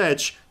mountain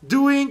ledge,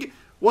 doing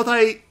what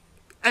I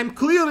am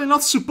clearly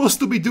not supposed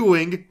to be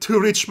doing to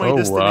reach my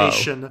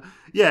destination. Wow.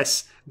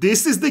 Yes,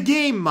 this is the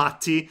game,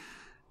 Matti.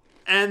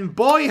 And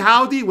boy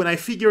howdy, when I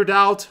figured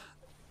out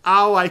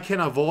how I can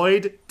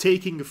avoid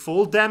taking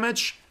full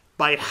damage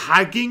by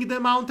hugging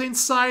the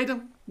mountainside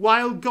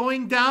while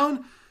going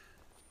down,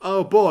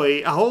 oh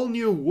boy, a whole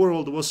new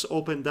world was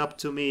opened up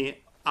to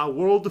me. A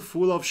world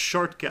full of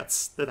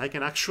shortcuts that I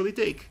can actually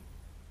take.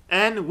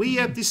 And we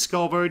have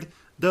discovered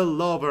the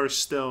Lover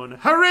Stone.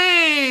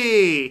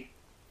 Hooray!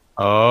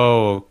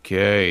 Oh,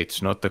 okay.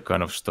 It's not the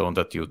kind of stone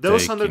that you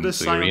Those take under the into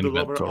sign your of the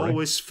lover inventory.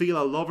 always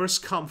feel a lover's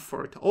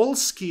comfort. All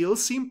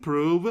skills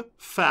improve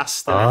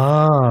faster.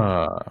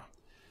 Ah.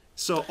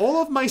 So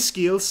all of my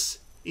skills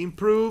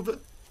improve,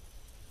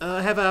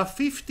 have a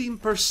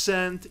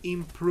 15%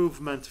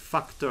 improvement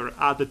factor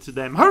added to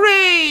them.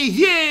 Hooray!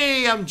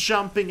 Yay! I'm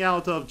jumping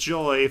out of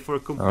joy for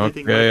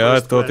completing my Okay,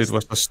 first I thought quest. it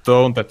was a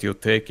stone that you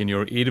take in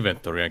your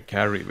inventory and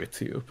carry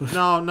with you.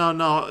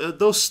 No.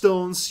 Those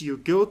stones, you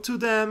go to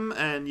them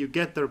and you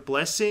get their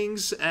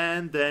blessings,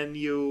 and then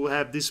you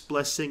have this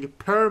blessing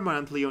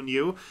permanently on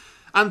you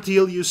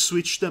until you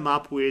switch them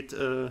up with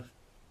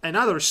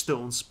another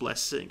stone's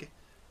blessing.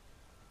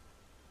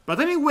 But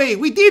anyway,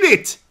 we did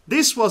it!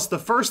 This was the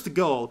first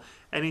goal,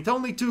 and it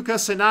only took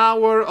us an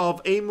hour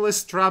of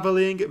aimless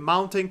traveling,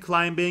 mountain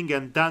climbing,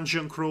 and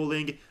dungeon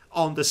crawling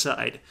on the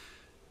side.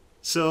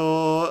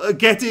 So,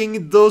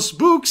 getting those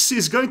books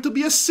is going to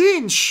be a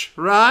cinch,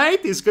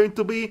 right? It's going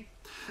to be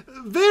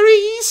very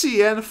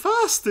easy and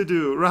fast to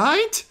do,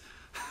 right?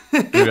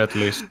 Do you at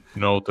least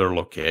know their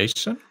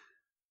location?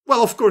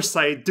 Well, of course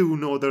I do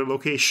know their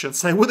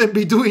locations. I wouldn't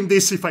be doing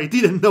this if I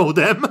didn't know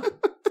them.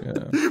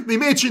 Yeah.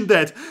 Imagine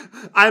that.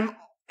 I'm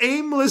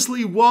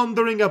aimlessly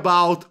wandering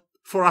about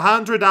for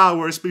 100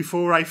 hours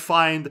before I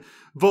find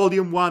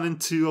Volume 1 and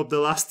 2 of the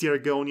Lusty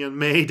Argonian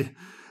Maid.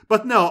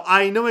 But no,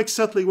 I know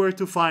exactly where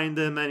to find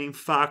them, and in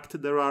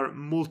fact, there are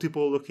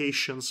multiple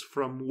locations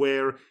from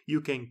where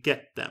you can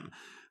get them.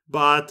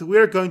 But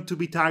we're going to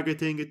be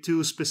targeting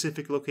 2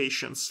 specific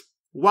locations.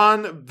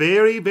 One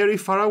very, very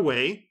far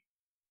away,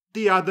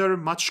 the other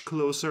much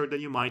closer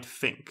than you might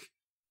think.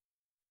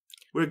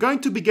 We're going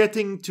to be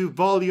getting to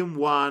Volume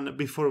 1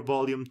 before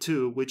Volume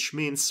 2, which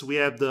means we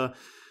have the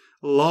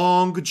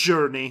long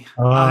journey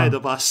ahead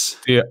of us.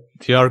 The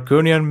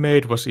Argonian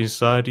Maid was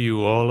inside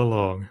you all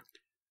along.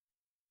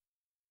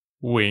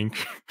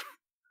 Wink.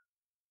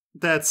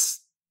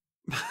 That's...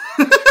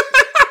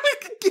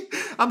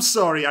 I'm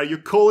sorry, are you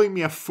calling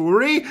me a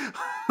furry?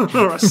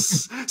 Or a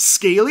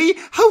scaly?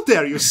 How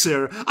dare you,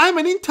 sir? I'm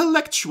an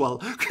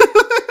intellectual.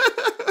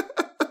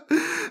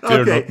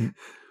 Okay.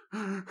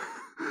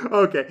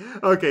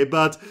 Okay,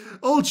 but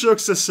all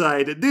jokes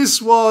aside,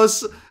 this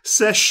was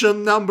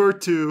session number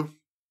 2,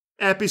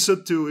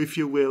 episode 2, if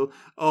you will,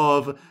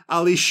 of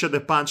Alicia the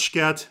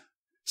Punchcat.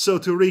 So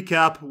to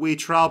recap, we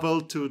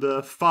traveled to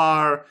the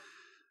far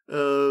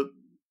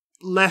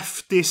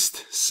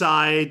leftist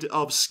side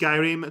of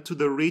Skyrim, to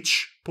the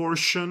rich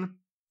portion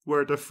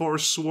where the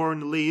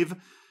Forsworn live.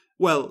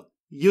 Well,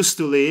 used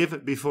to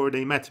live before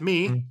they met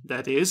me,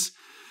 that is.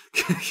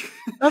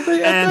 And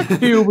they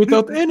attacked you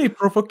without any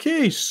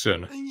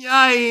provocation.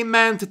 I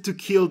meant to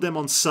kill them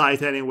on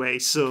sight anyway,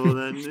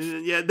 so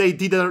yeah,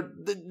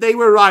 they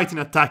were right in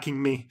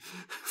attacking me.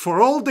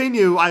 For all they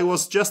knew, I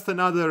was just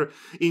another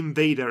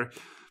invader.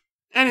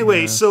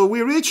 Anyway, so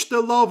we reached the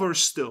Lover's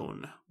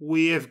Stone.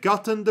 We have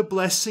gotten the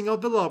blessing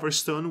of the Lover's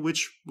Stone,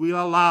 which will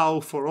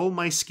allow for all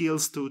my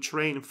skills to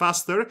train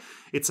faster.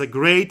 It's a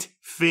great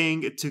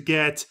thing to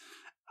get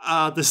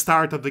at the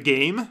start of the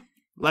game,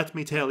 let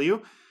me tell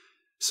you.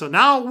 So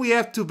now we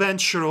have to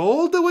venture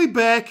all the way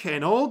back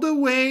and all the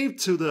way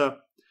to the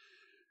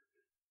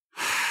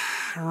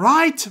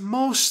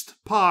rightmost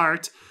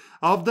part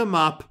of the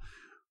map,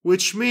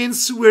 which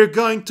means we're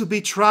going to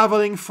be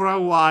traveling for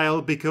a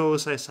while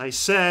because, as I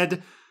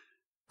said,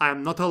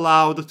 I'm not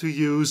allowed to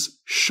use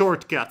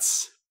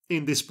shortcuts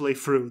in this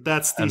playthrough.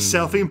 That's the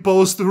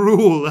self-imposed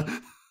rule.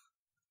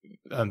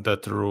 And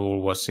that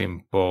rule was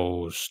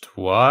imposed.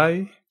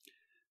 Why?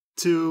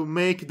 To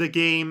make the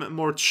game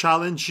more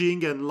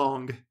challenging and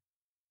long.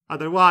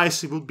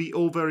 Otherwise, it would be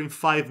over in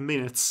 5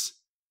 minutes.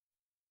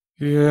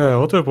 Yeah,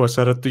 otherwise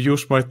I had to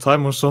use my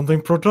time on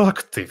something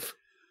productive.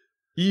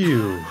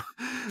 You.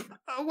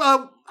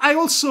 Well, I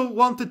also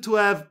wanted to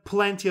have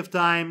plenty of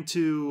time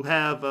to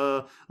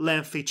have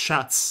lengthy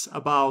chats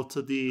about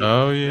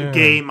the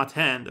game at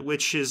hand,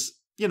 which is,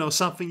 you know,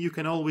 something you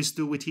can always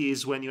do with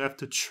ease when you have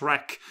to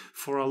trek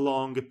for a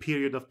long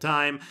period of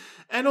time.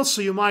 And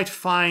also you might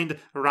find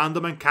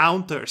random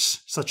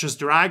encounters, such as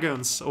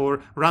dragons,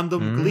 or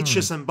random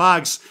glitches and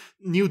bugs,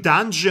 new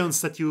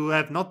dungeons that you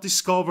have not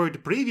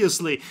discovered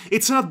previously.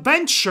 It's an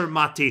adventure,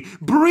 Matti!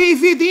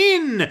 Breathe it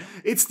in!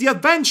 It's the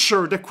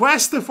adventure, the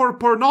quest for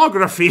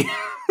pornography!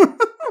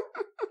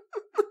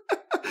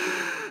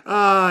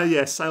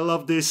 Yes, I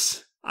love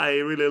this. I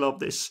really love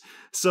this.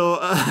 So,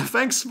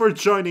 thanks for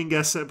joining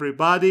us,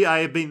 everybody. I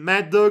have been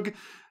Madhog,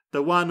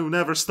 the one who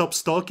never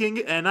stops talking,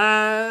 and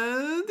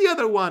the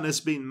other one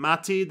has been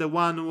Matti, the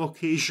one who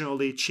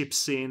occasionally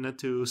chips in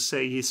to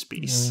say his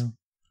piece. Yeah.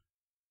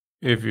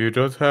 If you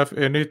don't have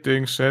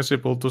anything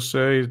sensible to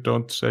say,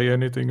 don't say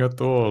anything at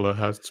all,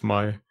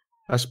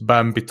 as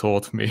Bambi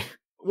taught me.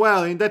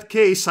 Well, in that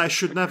case, I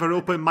should never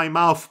open my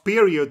mouth,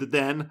 period,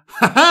 then.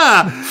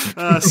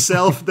 Ha-ha!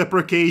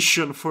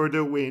 Self-deprecation for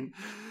the win.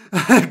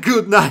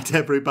 Good night,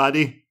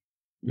 everybody.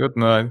 Good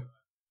night.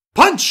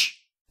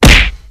 Punch!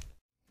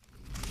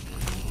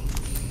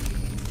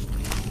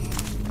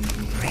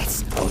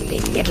 Press only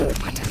middle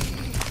button.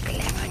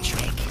 Clever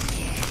trick,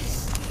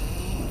 yes.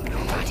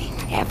 Nobody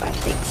ever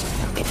thinks